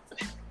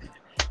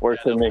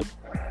 Works for me.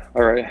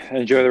 All right.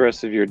 Enjoy the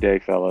rest of your day,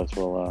 fellas.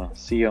 We'll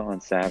see you on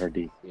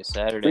Saturday. See you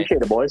Saturday.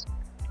 Appreciate it, boys.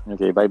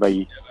 Okay.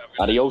 Bye-bye.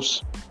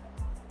 Adios.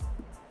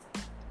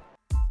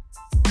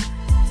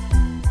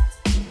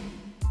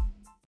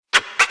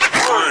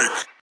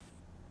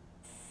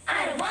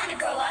 I don't wanna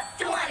grow up,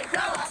 don't wanna grow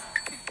up.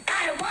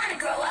 I don't wanna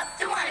grow up,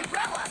 don't wanna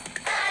grow up.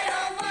 I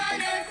don't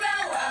wanna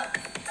grow up.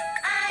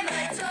 I'm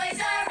a Toys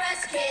R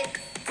Us kid.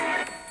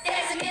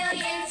 There's a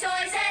million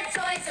toys at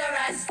Toys R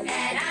Us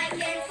that I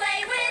can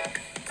play with.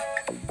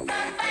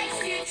 From bikes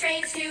to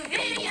trains to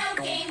video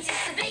games,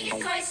 it's the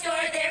biggest toy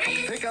store there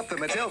is. Pick up the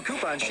Mattel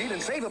coupon sheet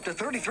and save up to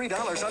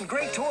 $33 on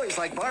great toys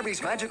like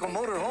Barbie's Magical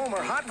Motor Home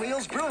or Hot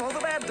Wheels Bruno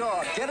the Mad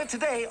Dog. Get it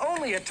today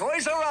only at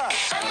Toys R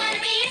Us. I wanna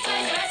be a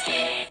Toys R Us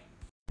kid.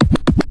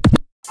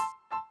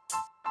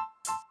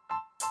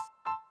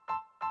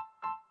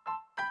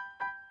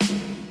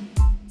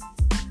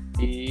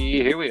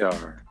 Here we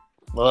are.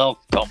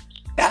 Welcome.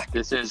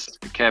 This is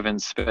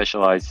Kevin's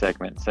specialized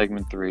segment,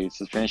 segment 3.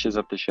 This finishes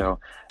up the show.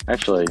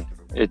 Actually,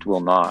 it will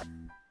not.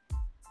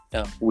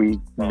 No. We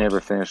Oh. never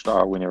finished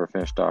our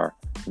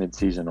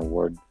mid-season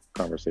award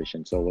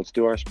conversation. So let's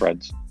do our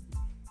spreads,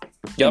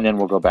 Yep. and then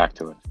we'll go back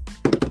to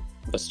it.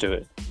 Let's do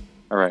it.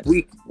 All right,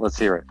 let's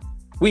hear it.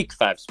 Week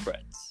 5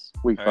 spreads.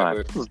 Week All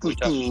right, 5. we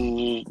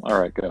talked- All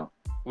right, go.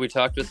 We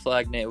talked with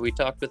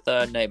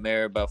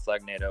Nightmare about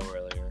Flagnado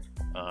earlier.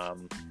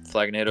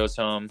 Flagnado's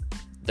home.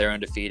 They're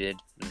undefeated.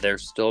 They're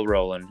still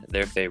rolling.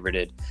 They're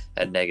favorited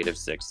at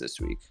 -6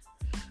 this week.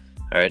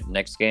 All right,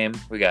 next game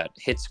we got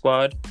Hit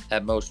Squad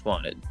at Most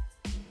Wanted.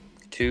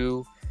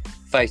 2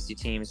 feisty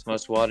teams.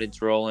 Most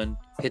Wanted's rolling.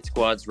 Hit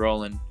Squad's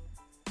rolling.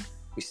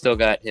 We still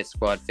got Hit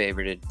Squad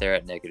favorited. They're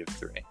at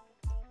 -3.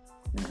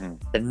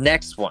 Mhm. The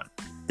next one.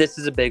 This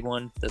is a big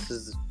one. This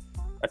is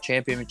a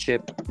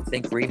championship, I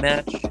think,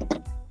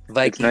 rematch.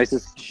 Vikings nice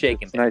to-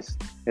 shaking. It's nice.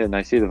 Yeah,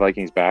 nice to see the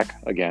Vikings back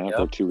again after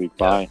a Yep. 2-week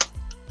bye.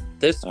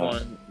 This Uh,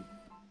 one,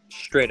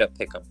 straight up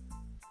pick 'em.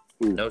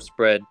 Ooh. No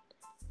spread.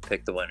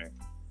 Pick the winner.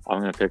 I'm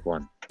gonna pick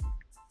one,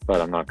 but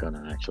I'm not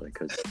gonna actually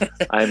because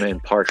I'm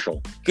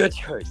impartial. Good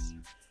choice.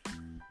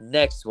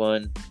 Next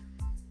one,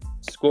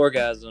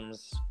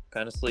 Scoregasms,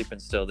 kind of sleeping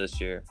still this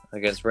year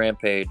against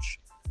Rampage.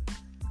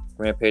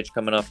 Rampage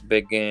coming off a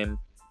big game.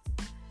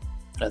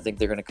 I think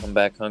they're going to come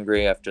back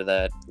hungry after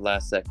that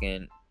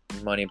last-second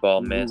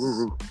Moneyball miss.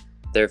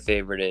 They're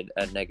favorited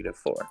at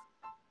 -4.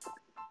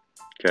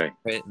 Okay.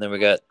 Right, and then we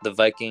got the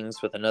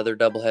Vikings with another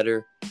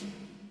doubleheader.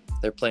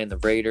 They're playing the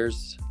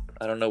Raiders.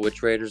 I don't know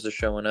which Raiders are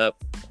showing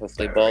up.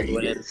 Hopefully Baldwin.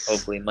 Raiders.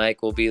 Hopefully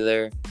Mike will be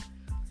there.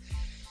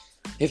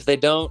 If they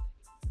don't,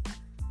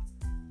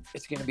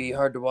 it's going to be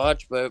hard to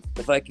watch, but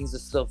the Vikings are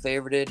still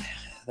favorited.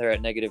 They're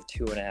at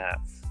 -2.5. I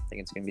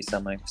think it's going to be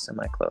semi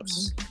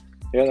close.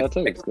 Yeah, that's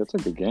a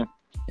good game.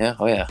 Yeah,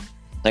 oh yeah.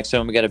 Next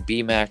one, we got a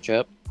B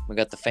matchup. We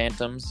got the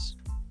Phantoms.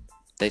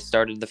 They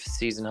started the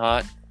season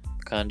hot.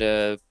 Kind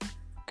of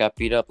got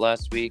beat up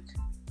last week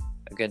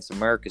against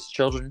America's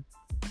Children.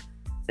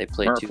 They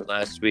played 2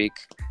 last week.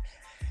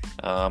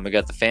 We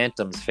got the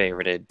Phantoms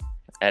favorited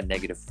at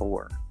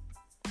 -4.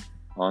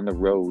 On the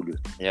road.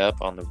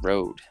 Yep, on the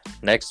road.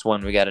 Next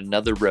one, we got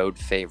another road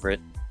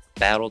favorite,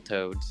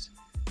 Battletoads,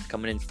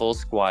 coming in full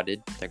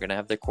squadded. They're going to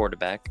have their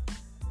quarterback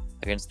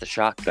against the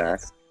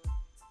Shockbacks.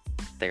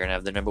 They're going to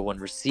have their number 1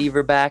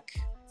 receiver back.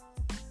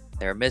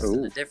 They're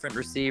missing a different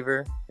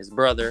receiver, his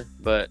brother,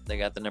 but they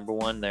got the number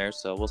 1 there,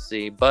 so we'll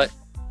see. But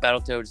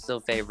Battletoads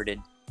still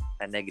favorited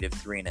at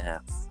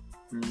 -3.5.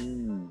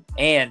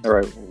 And all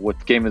right,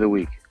 what's game of the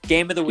week?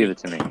 Game of the week. Give it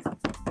to me.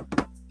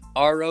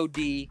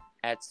 ROD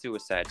at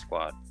Suicide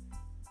Squad.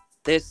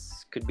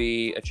 This could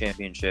be a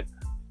championship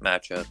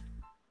matchup.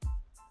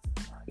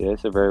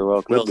 Yes, it very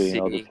well could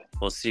be.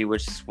 We'll see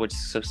which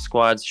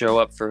squads show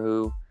up for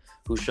who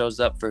shows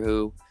up for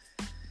who.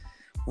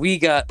 We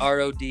got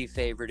ROD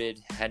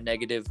favorited at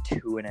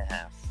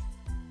 -2.5.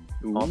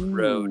 On the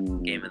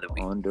road, game of the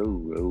week. On the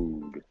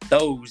road.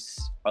 Those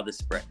are the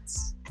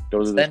spreads.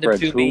 Those are the Send them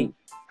spreads. to me.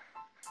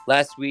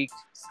 Last week,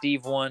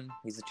 Steve won.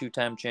 He's a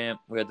 2-time champ.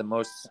 We had the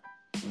most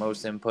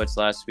inputs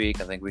last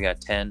week. I think we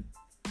got 10.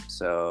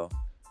 So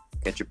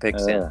get your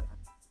picks in.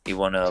 He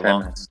won a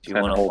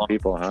 10 whole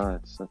people, huh?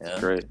 That's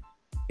great.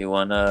 He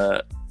won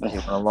a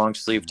long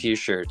sleeve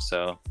T-shirt.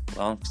 So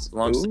long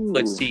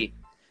sleeve tee.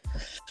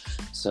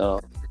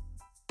 So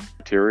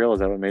material, is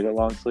that what made it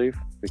long sleeve?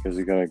 Because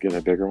you're gonna get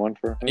a bigger one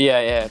for him? Yeah,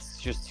 it's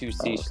just two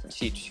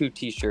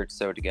T-shirts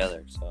sewed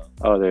together. So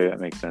that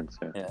makes sense.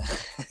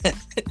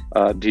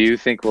 Yeah. Do you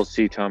think we'll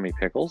see Tommy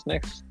Pickles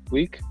next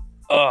week?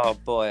 Oh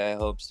boy, I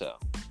hope so.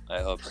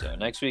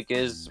 Next week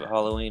is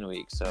Halloween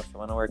week, so if you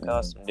want to wear a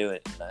costume, do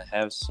it. And I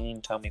have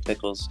seen Tommy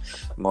Pickles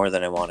more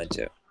than I wanted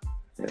to.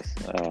 Yes.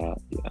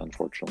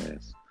 Unfortunately,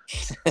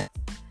 yes.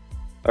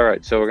 All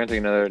right, so we're gonna take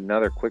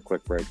another quick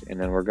break, and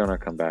then we're gonna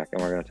come back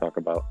and we're gonna talk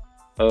about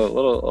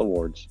little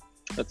awards.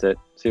 That's it.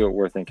 See what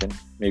we're thinking.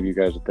 Maybe you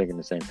guys are thinking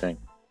the same thing.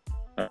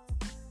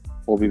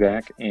 We'll be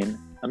back in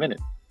a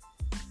minute.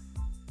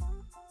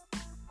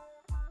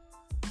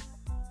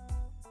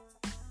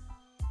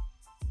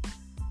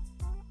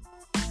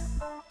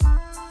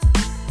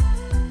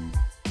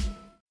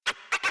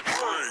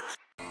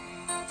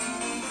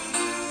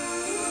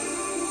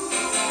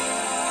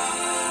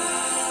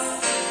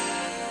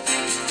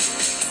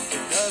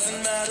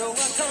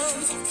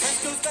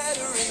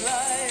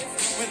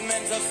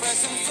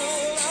 Fresh and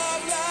full of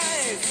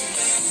life.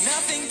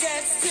 Nothing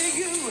gets to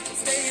you.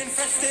 Staying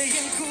fresh,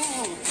 staying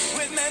cool.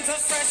 With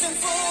Mentos fresh and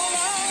full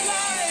of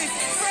life.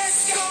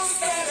 Fresh goes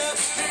better.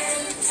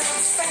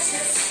 Mentos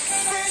freshness.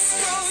 Fresh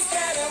goes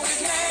better with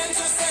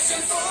Mentos fresh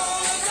and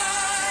full of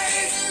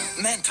life.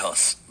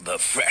 Mentos, the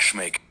fresh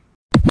maker.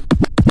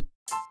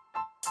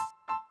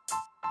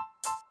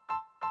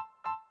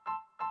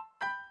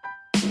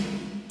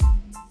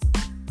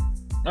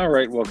 All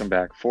right, welcome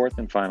back. Fourth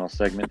and final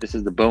segment. This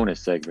is the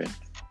bonus segment.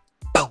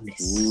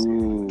 Bonus.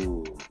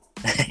 Ooh.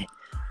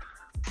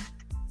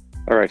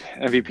 All right,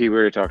 MVP we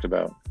already talked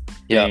about.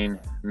 Dane,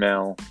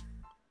 Mel.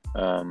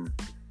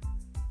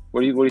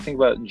 What do you think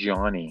about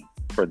Johnny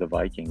for the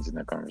Vikings in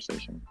that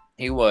conversation?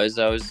 He was.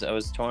 I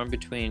was torn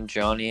between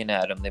Johnny and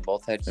Adam. They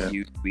both had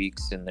huge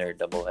weeks in their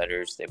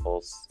doubleheaders. They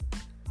both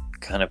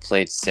kind of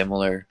played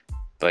similar.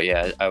 But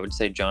yeah, I would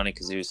say Johnny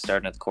because he was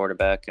starting at the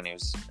quarterback and he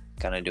was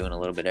kind of doing a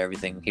little bit of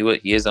everything.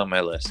 He is on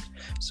my list.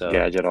 So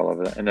yeah, I did all of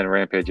that. And then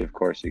Rampage, of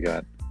course, you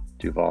got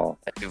Duval,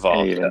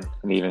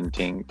 and even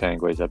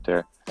Tanguay's up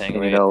there. And,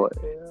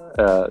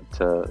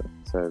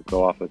 to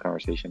go off the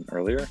conversation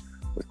earlier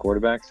with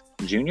quarterbacks,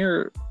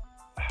 Junior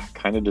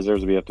kind of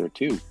deserves to be up there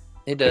too.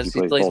 He does.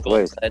 He plays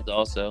both sides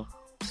also.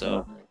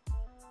 So,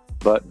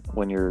 but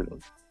when you're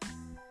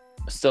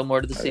still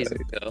more to the season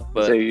to go.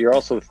 But so you're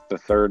also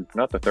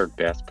not the third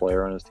best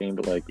player on his team,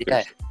 but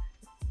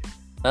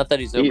not that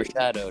he's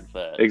overshadowed,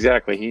 but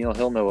exactly. He'll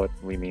know what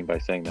we mean by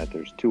saying that.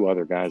 There's 2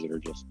 other guys that are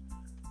just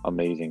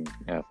amazing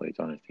athletes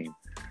on his team.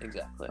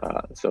 Exactly.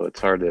 So it's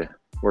hard to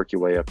work your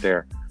way up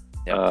there.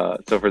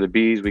 Yep. So for the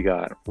Bs, we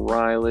got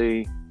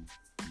Riley,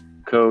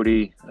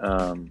 Cody.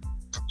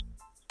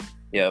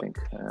 Yep.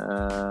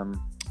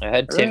 I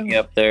had Timmy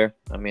up there.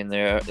 I mean,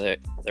 they're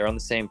on the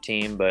same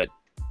team, but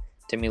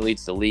Timmy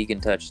leads the league in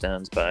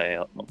touchdowns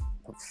by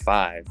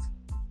 5.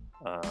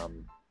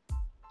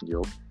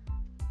 Yup.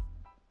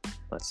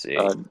 Let's see.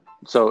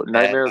 So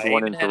Nightmare's I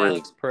 1 even and had 3.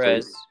 Alex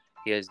Perez.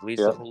 He leads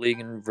the Yep. whole league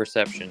in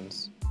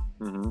receptions.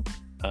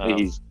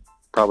 He's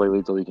probably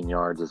leads the league in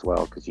yards as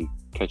well because he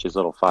catches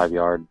little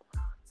 5-yard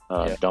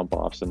dump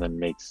offs and then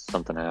makes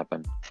something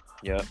happen.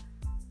 Yep.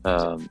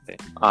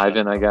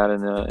 Ivan, I got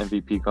in the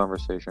MVP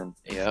conversation.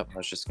 Yep. I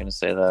was just gonna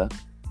say that.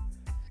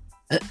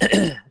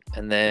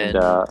 And then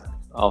And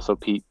also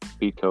Pete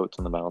Coates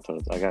in the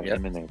Battletoads. I got Yep.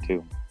 him in there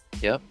too.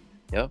 Yep.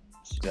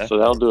 Exactly. So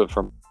that'll do it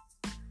from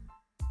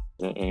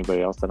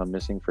anybody else that I'm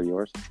missing for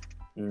yours.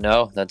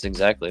 No, that's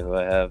exactly who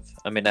I have.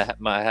 I mean, I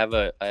have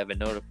a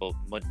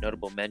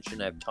notable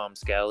mention. I have Tom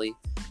Scally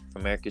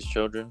from America's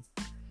Children.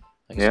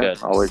 He's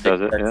got always 6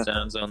 does it. Yeah.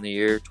 touchdowns on the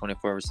year,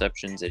 24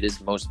 receptions. It is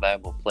the most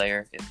valuable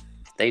player. If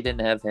they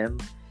didn't have him,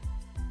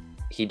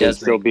 he They'd does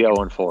still be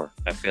 0-4.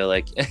 I feel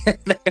like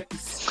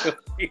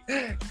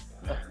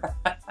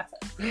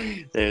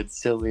they'd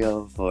still be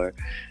on for,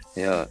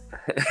 yeah.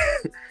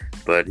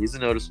 But he's a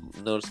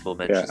noticeable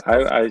mention.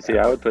 Yeah, I see.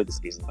 I would put this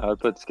season.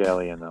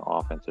 Scally in the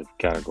offensive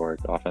category,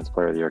 offense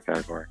player of the year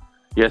category.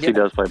 Yes, he Yeah.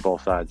 does play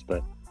both sides,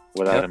 but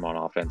without Yep. him on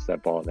offense, that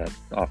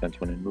offense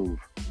wouldn't move.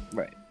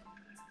 Right.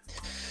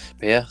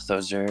 But yeah,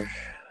 those are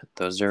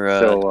So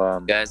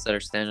guys that are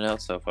standing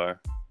out so far.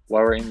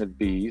 while we're in the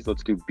B's,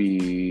 let's do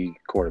B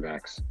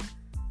quarterbacks.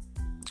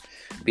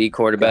 B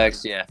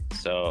quarterbacks, yeah.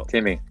 So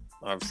Timmy,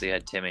 obviously I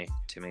had Timmy.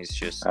 Timmy's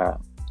just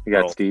you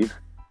got roll. Steve,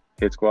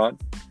 Hit Squad.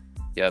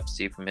 Yep,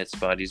 Steve from Hit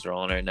Spot, he's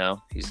rolling right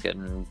now. He's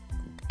getting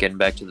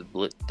back to the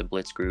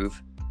blitz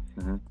groove.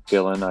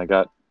 Dylan, I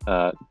got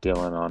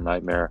Dylan on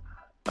Nightmare,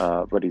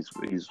 but he's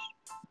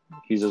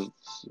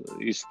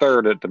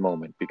third at the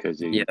moment because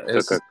he Yeah, it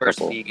was took his a first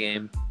couple. B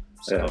game.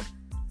 So Yeah.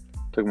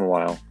 Took him a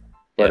while,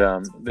 but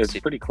Yeah. it's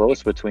pretty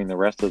close between the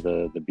rest of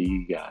the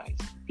B guys,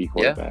 B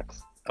Yeah. quarterbacks.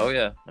 oh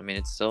yeah. I mean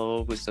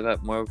we still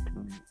got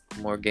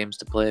more games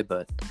to play,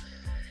 but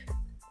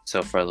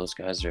so far those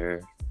guys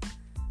are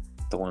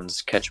the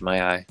ones catching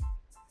my eye.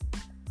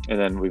 And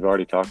then we've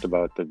already talked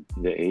about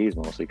the A's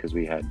mostly because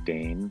we had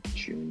Dane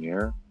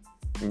Jr.,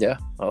 Yeah.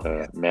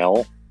 Oh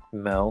Mel,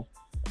 Mel.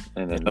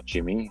 and then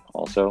Jimmy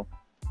also.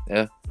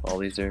 Yeah. All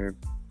these are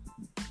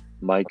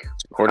Mike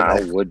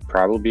quarterbacks. Howe would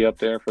probably be up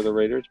there for the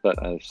Raiders, but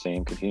if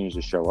Sam continues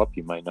to show up,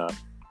 he might not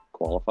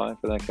qualify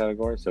for that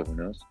category, so who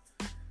knows?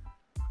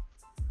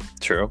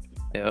 True.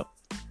 Yeah.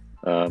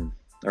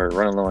 Or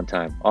running low on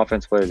time.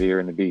 Offense player of the year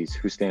in the B's.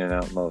 Who's standing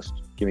out most?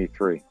 Give me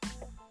 3.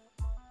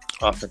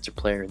 Offensive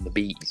player in the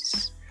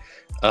B's.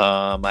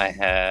 I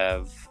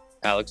have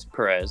Alex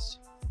Perez,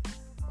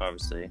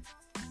 obviously.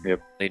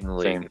 Yep. Leading the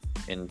league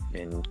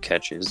in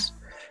catches.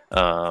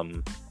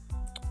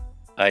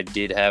 I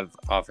did have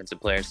offensive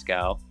player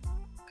Scal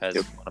as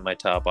one of my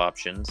top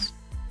options.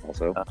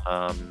 Also,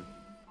 I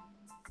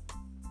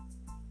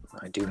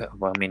do have.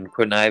 Well, I mean,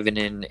 putting Ivan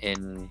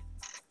in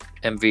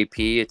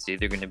MVP, it's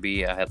either going to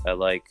be I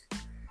like.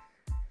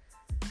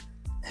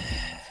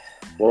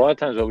 well, a lot of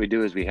times what we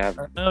do is we have.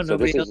 No, So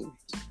nobody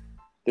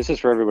this is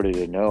for everybody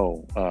to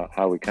know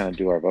how we kind of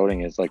do our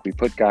voting. Is like we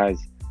put guys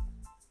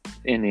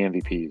in the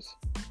MVPs,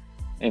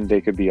 and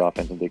they could be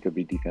offensive, they could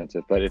be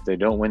defensive. But if they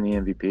don't win the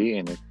MVP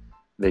and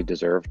they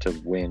deserve to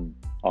win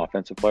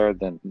offensive player,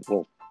 then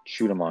we'll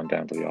shoot them on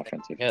down to the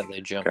offensive. Yeah, they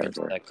jump into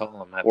category. that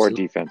column. Or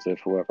Absolutely. defensive,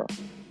 whoever.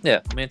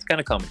 Yeah, I mean, it's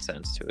kind of common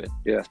sense to it.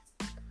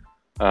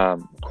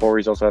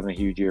 Corey's also having a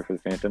huge year for the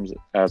Phantoms,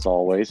 as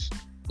always.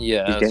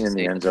 Yeah, He's I was getting in just the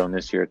saying- end zone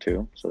this year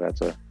too, so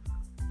that's a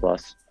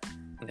plus.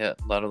 Yeah,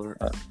 a lot of.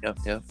 Yep.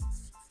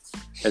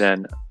 And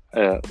then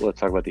let's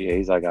talk about the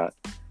A's. I got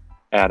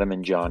Adam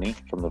and Johnny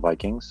from the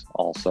Vikings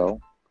also.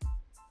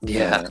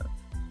 Yeah.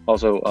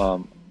 Also,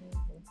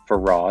 for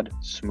Rod,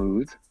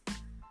 Smooth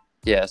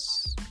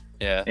Yes.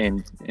 Yeah.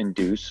 and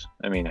Deuce.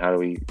 I mean, how do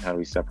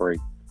we separate?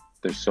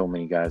 There's so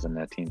many guys on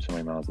that team, so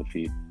many mouths to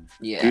feed.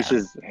 Yeah. Deuce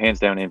is hands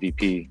down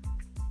MVP,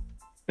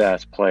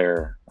 best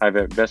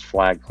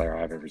flag player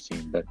I've ever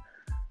seen. But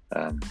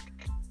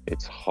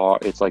it's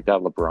hard. It's like that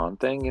LeBron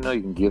thing, you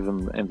can give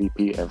him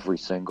MVP every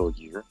single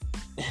year.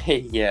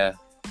 Yeah.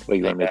 But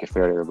you want to make it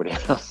fair to everybody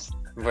else.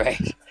 Right.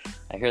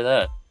 I hear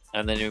that.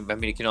 And then, I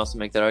mean, you can also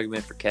make that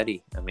argument for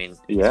Ketty. I mean,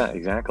 Yeah,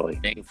 exactly.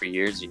 playing for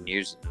years and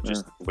years, and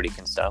just nobody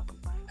can stop him.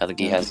 I think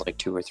he has like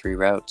 2 or 3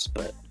 routes,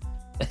 but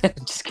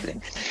just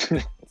kidding.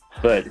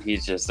 But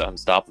he's just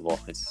unstoppable.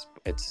 It's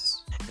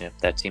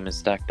that team is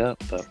stacked up,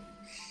 but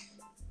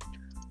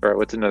All right,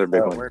 what's another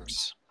big it one?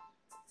 works.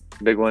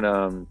 Big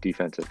one,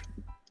 defensive.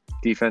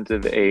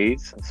 Defensive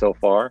A's so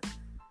far.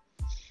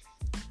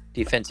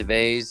 Defensive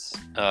A's.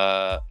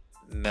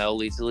 Mel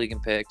leads the league in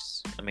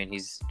picks. I mean,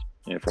 he's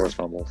Forced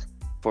fumbles.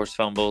 forced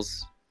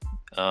fumbles.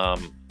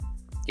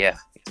 Yeah,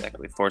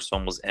 exactly. Forced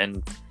fumbles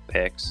and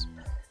picks.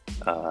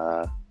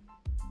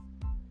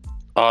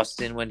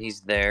 Austin, when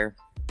he's there,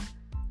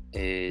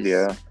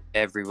 is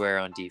everywhere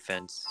on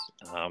defense.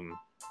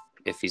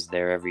 If he's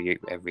there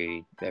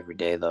every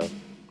day, though,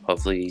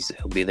 hopefully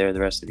he'll be there the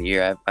rest of the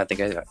year. I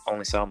think I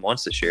only saw him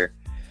once this year.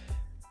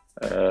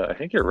 I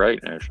think you're right,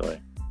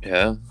 actually.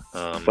 Yeah.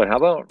 But how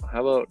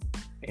about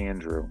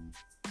Andrew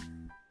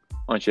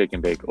on Shake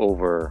and Bake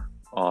over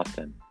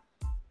Austin.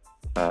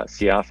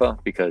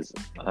 Siafa, because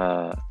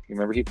you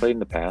remember he played in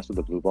the past with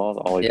the blue balls.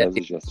 All he does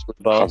is just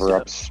cover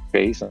up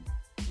space. And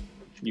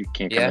you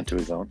can't come into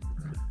his zone.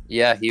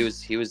 Yeah, he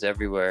was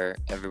everywhere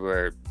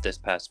this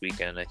past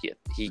weekend.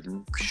 He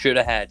should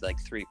have had like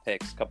 3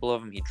 picks. A couple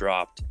of them he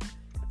dropped.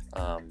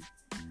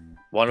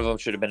 One of them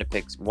should have been a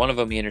pick. One of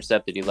them he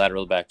intercepted. He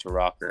lateraled back to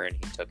Rocker and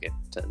he took it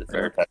to the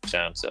third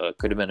touchdown. So it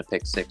could have been a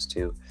pick 6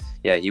 too.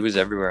 Yeah, he was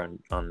everywhere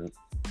on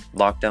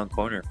lockdown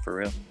corner for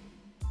real.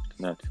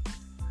 Nuts.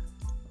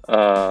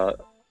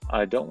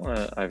 I don't want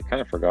to. I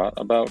kind of forgot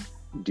about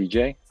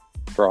DJ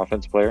for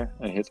offense player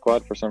and hit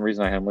squad. For some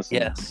reason, I had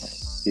listed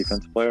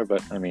defense player,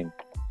 but I mean,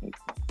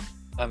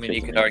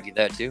 you could argue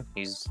that too.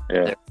 He's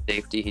their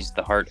safety. He's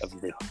the heart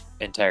of the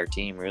entire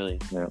team. Really,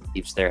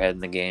 keeps their head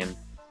in the game.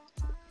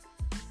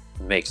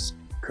 Makes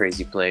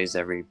crazy plays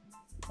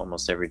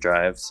almost every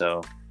drive.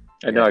 So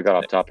I know I got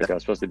off topic. I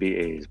was supposed to be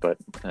A's, but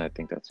I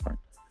think that's fine.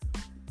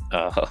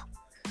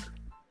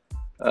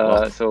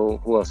 So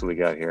who else do we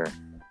got here?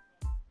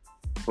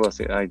 Who else?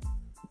 I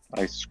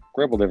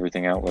scribbled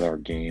everything out with our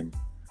game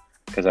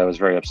because I was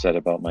very upset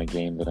about my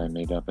game that I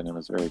made up, and it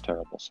was very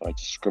terrible. So I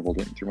just scribbled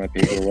it and threw my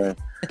paper away.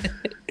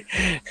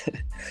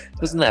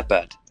 Wasn't that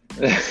bad?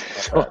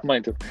 So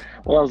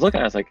well, I was looking.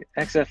 I was like,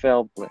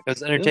 XFL Blitz. It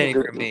was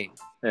entertaining for me.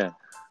 Yeah.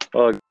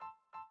 Well,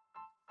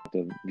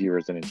 the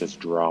viewers didn't just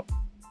drop.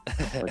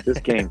 Like, this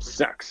game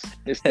sucks.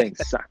 This thing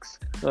sucks.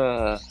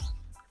 All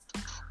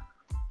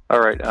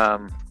right.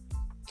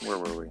 Where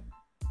were we?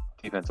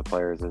 Defensive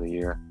players of the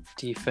year.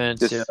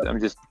 Defense. I'm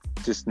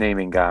just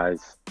naming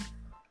guys.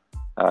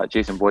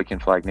 Jason Boykin,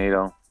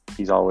 Flagnado.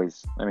 He's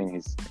always. I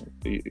mean,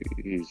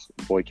 he's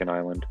Boykin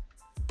Island.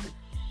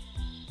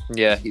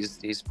 Yeah,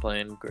 he's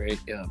playing great.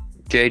 Yeah,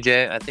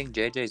 JJ. I think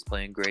JJ's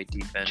playing great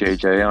defense.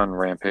 JJ on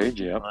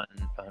Rampage. Yeah.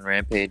 On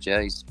Rampage.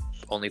 Yeah, he's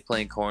only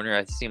playing corner.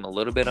 I see him a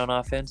little bit on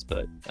offense,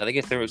 but I think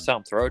I saw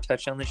him throw a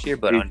touchdown this year.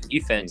 But on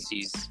defense,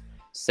 he's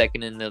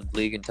second in the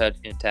league in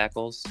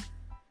tackles.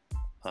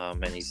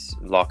 And he's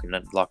locking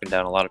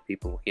down a lot of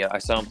people. Yeah, I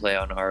saw him play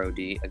on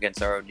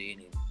against ROD, and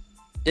he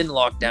didn't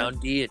lock down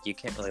D. You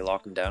can't really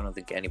lock him down. I don't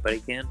think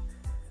anybody can.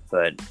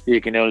 But you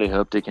can only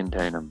hope to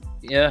contain him.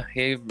 Yeah,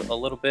 a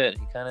little bit.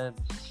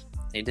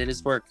 He did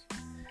his work.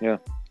 Yeah.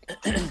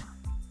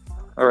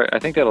 All right, I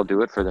think that'll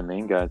do it for the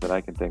main guys that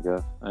I can think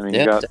of. I mean,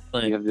 you have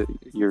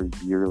your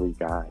yearly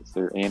guys.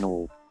 They're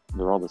annual.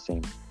 They're all the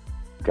same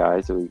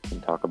guys that we can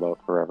talk about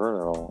forever.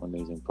 They're all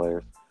amazing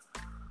players.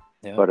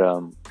 Yeah. But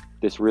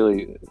this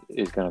really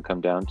is going to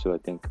come down to, I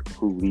think,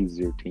 who leads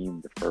your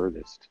team the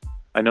furthest.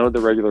 I know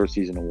the regular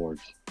season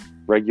awards.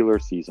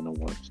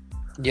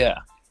 Yeah,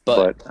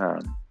 but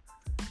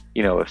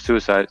if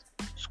Suicide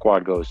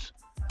Squad goes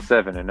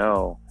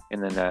 7-0,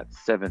 and then that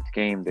 7th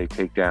game they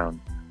take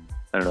down,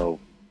 I don't know,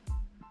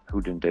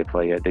 who didn't they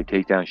play yet? They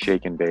take down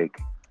Shake and Bake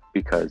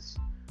because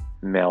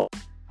Mel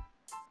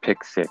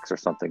pick 6 or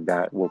something.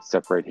 That will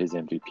separate his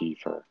MVP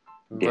for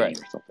game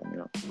or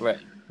something. Right.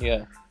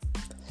 Yeah.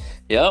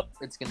 Yep,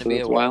 it's going to be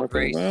a wild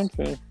race.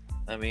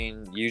 I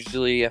mean,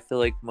 usually I feel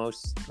like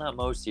not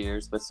most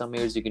years, but some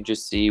years you can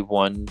just see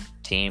one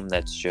team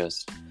that's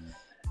just,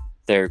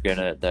 they're going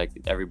to, like,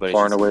 everybody's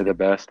far and away the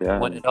best,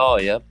 win it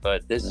all, yep.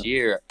 But this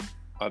year,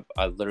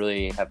 I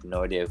literally have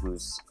no idea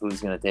who's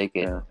going to take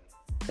it. Yeah.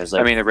 There's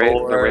like the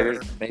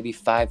Raiders, maybe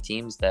 5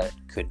 teams that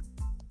could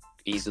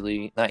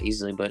not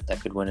easily, but that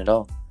could win it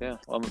all. Yeah,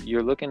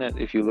 you're looking at,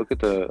 if you look at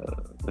the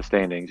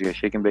standings, you got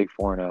Shake and Bake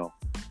 4-0,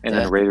 and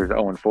then the Raiders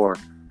 0-4.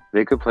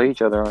 They could play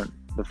each other on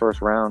the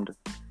first round,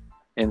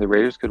 and the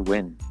Raiders could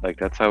win. Like,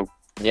 that's how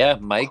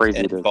Mike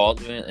and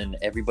Baldwin and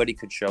everybody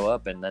could show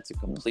up, and that's a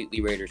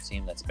completely Raiders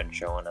team that's been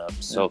showing up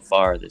so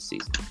far this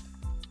season.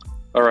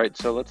 All right,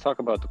 so let's talk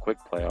about the quick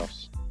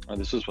playoffs.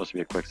 This was supposed to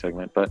be a quick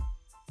segment, but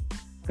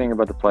thing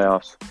about the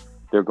playoffs,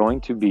 they're going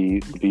to be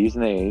the B's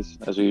and the A's,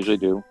 as we usually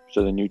do.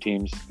 So the new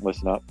teams,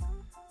 listen up.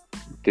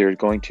 They're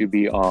going to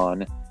be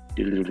on,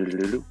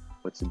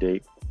 what's the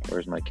date?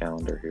 Where's my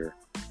calendar here?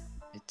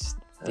 It's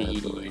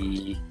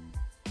the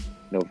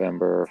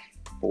November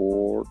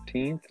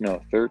 14th?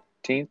 No,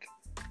 13th?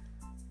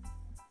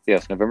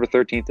 Yes, November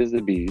 13th is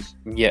the B's.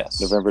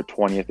 Yes. November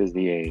 20th is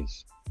the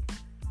A's.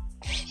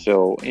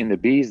 So in the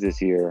B's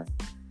this year,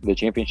 the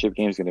championship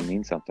game is going to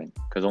mean something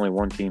because only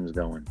one team's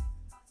going.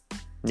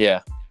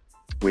 Yeah.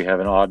 We have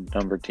an odd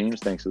number of teams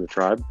thanks to the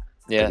tribe.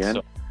 Yeah, again.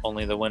 So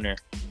only the winner.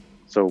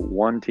 So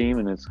one team,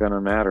 and it's going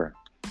to matter.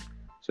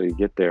 So you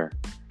get there.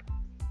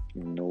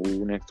 No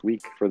next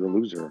week for the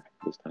loser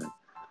this time.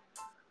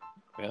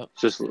 Yep.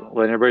 Just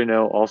letting everybody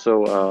know.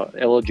 Also,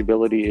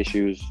 eligibility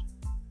issues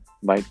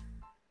might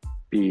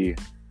be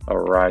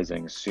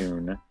arising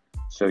soon.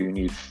 So you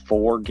need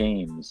 4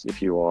 games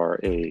if you are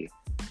a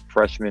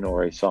freshman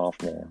or a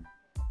sophomore,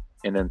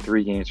 and then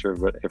 3 games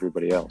for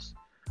everybody else.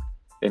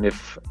 And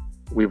if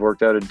we've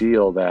worked out a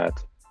deal that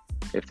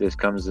if this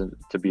comes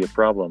to be a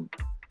problem,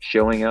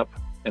 showing up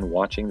and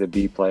watching the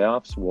B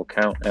playoffs will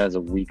count as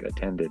a week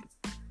attended.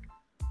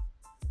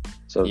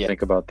 So Yeah.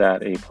 think about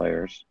that, A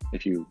players.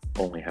 If you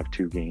only have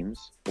 2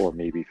 games or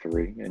maybe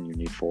 3 and you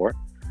need 4,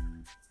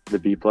 the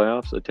B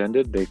playoffs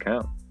attended, they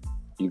count.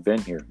 You've been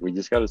here. We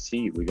just got to see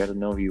you. We got to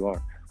know who you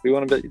are. We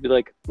want to be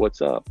like,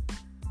 what's up,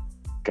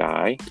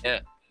 guy? Yeah.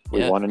 We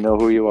Yeah. want to know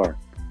who you are.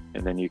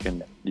 And then you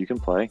can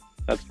play.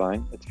 That's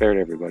fine. It's fair to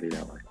everybody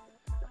that way.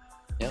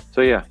 Yep.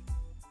 So, yeah.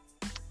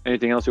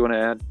 Anything else you want to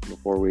add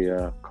before we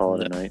call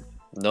it a night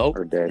Nope.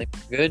 or I day? think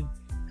we're good.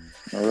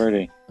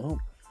 Alrighty.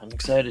 I'm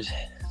excited.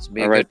 It's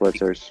be a All right, good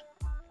Blitzers.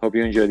 Hope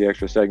you enjoyed the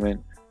extra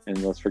segment.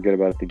 And let's forget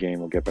about the game.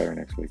 We'll get better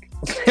next week.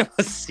 week.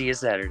 See you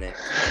Saturday.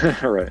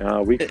 All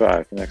right. Week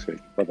 5 next week.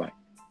 Bye-bye.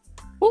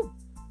 Woo.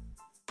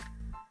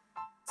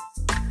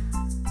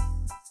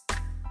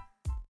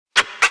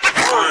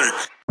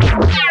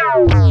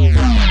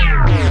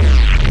 Hey!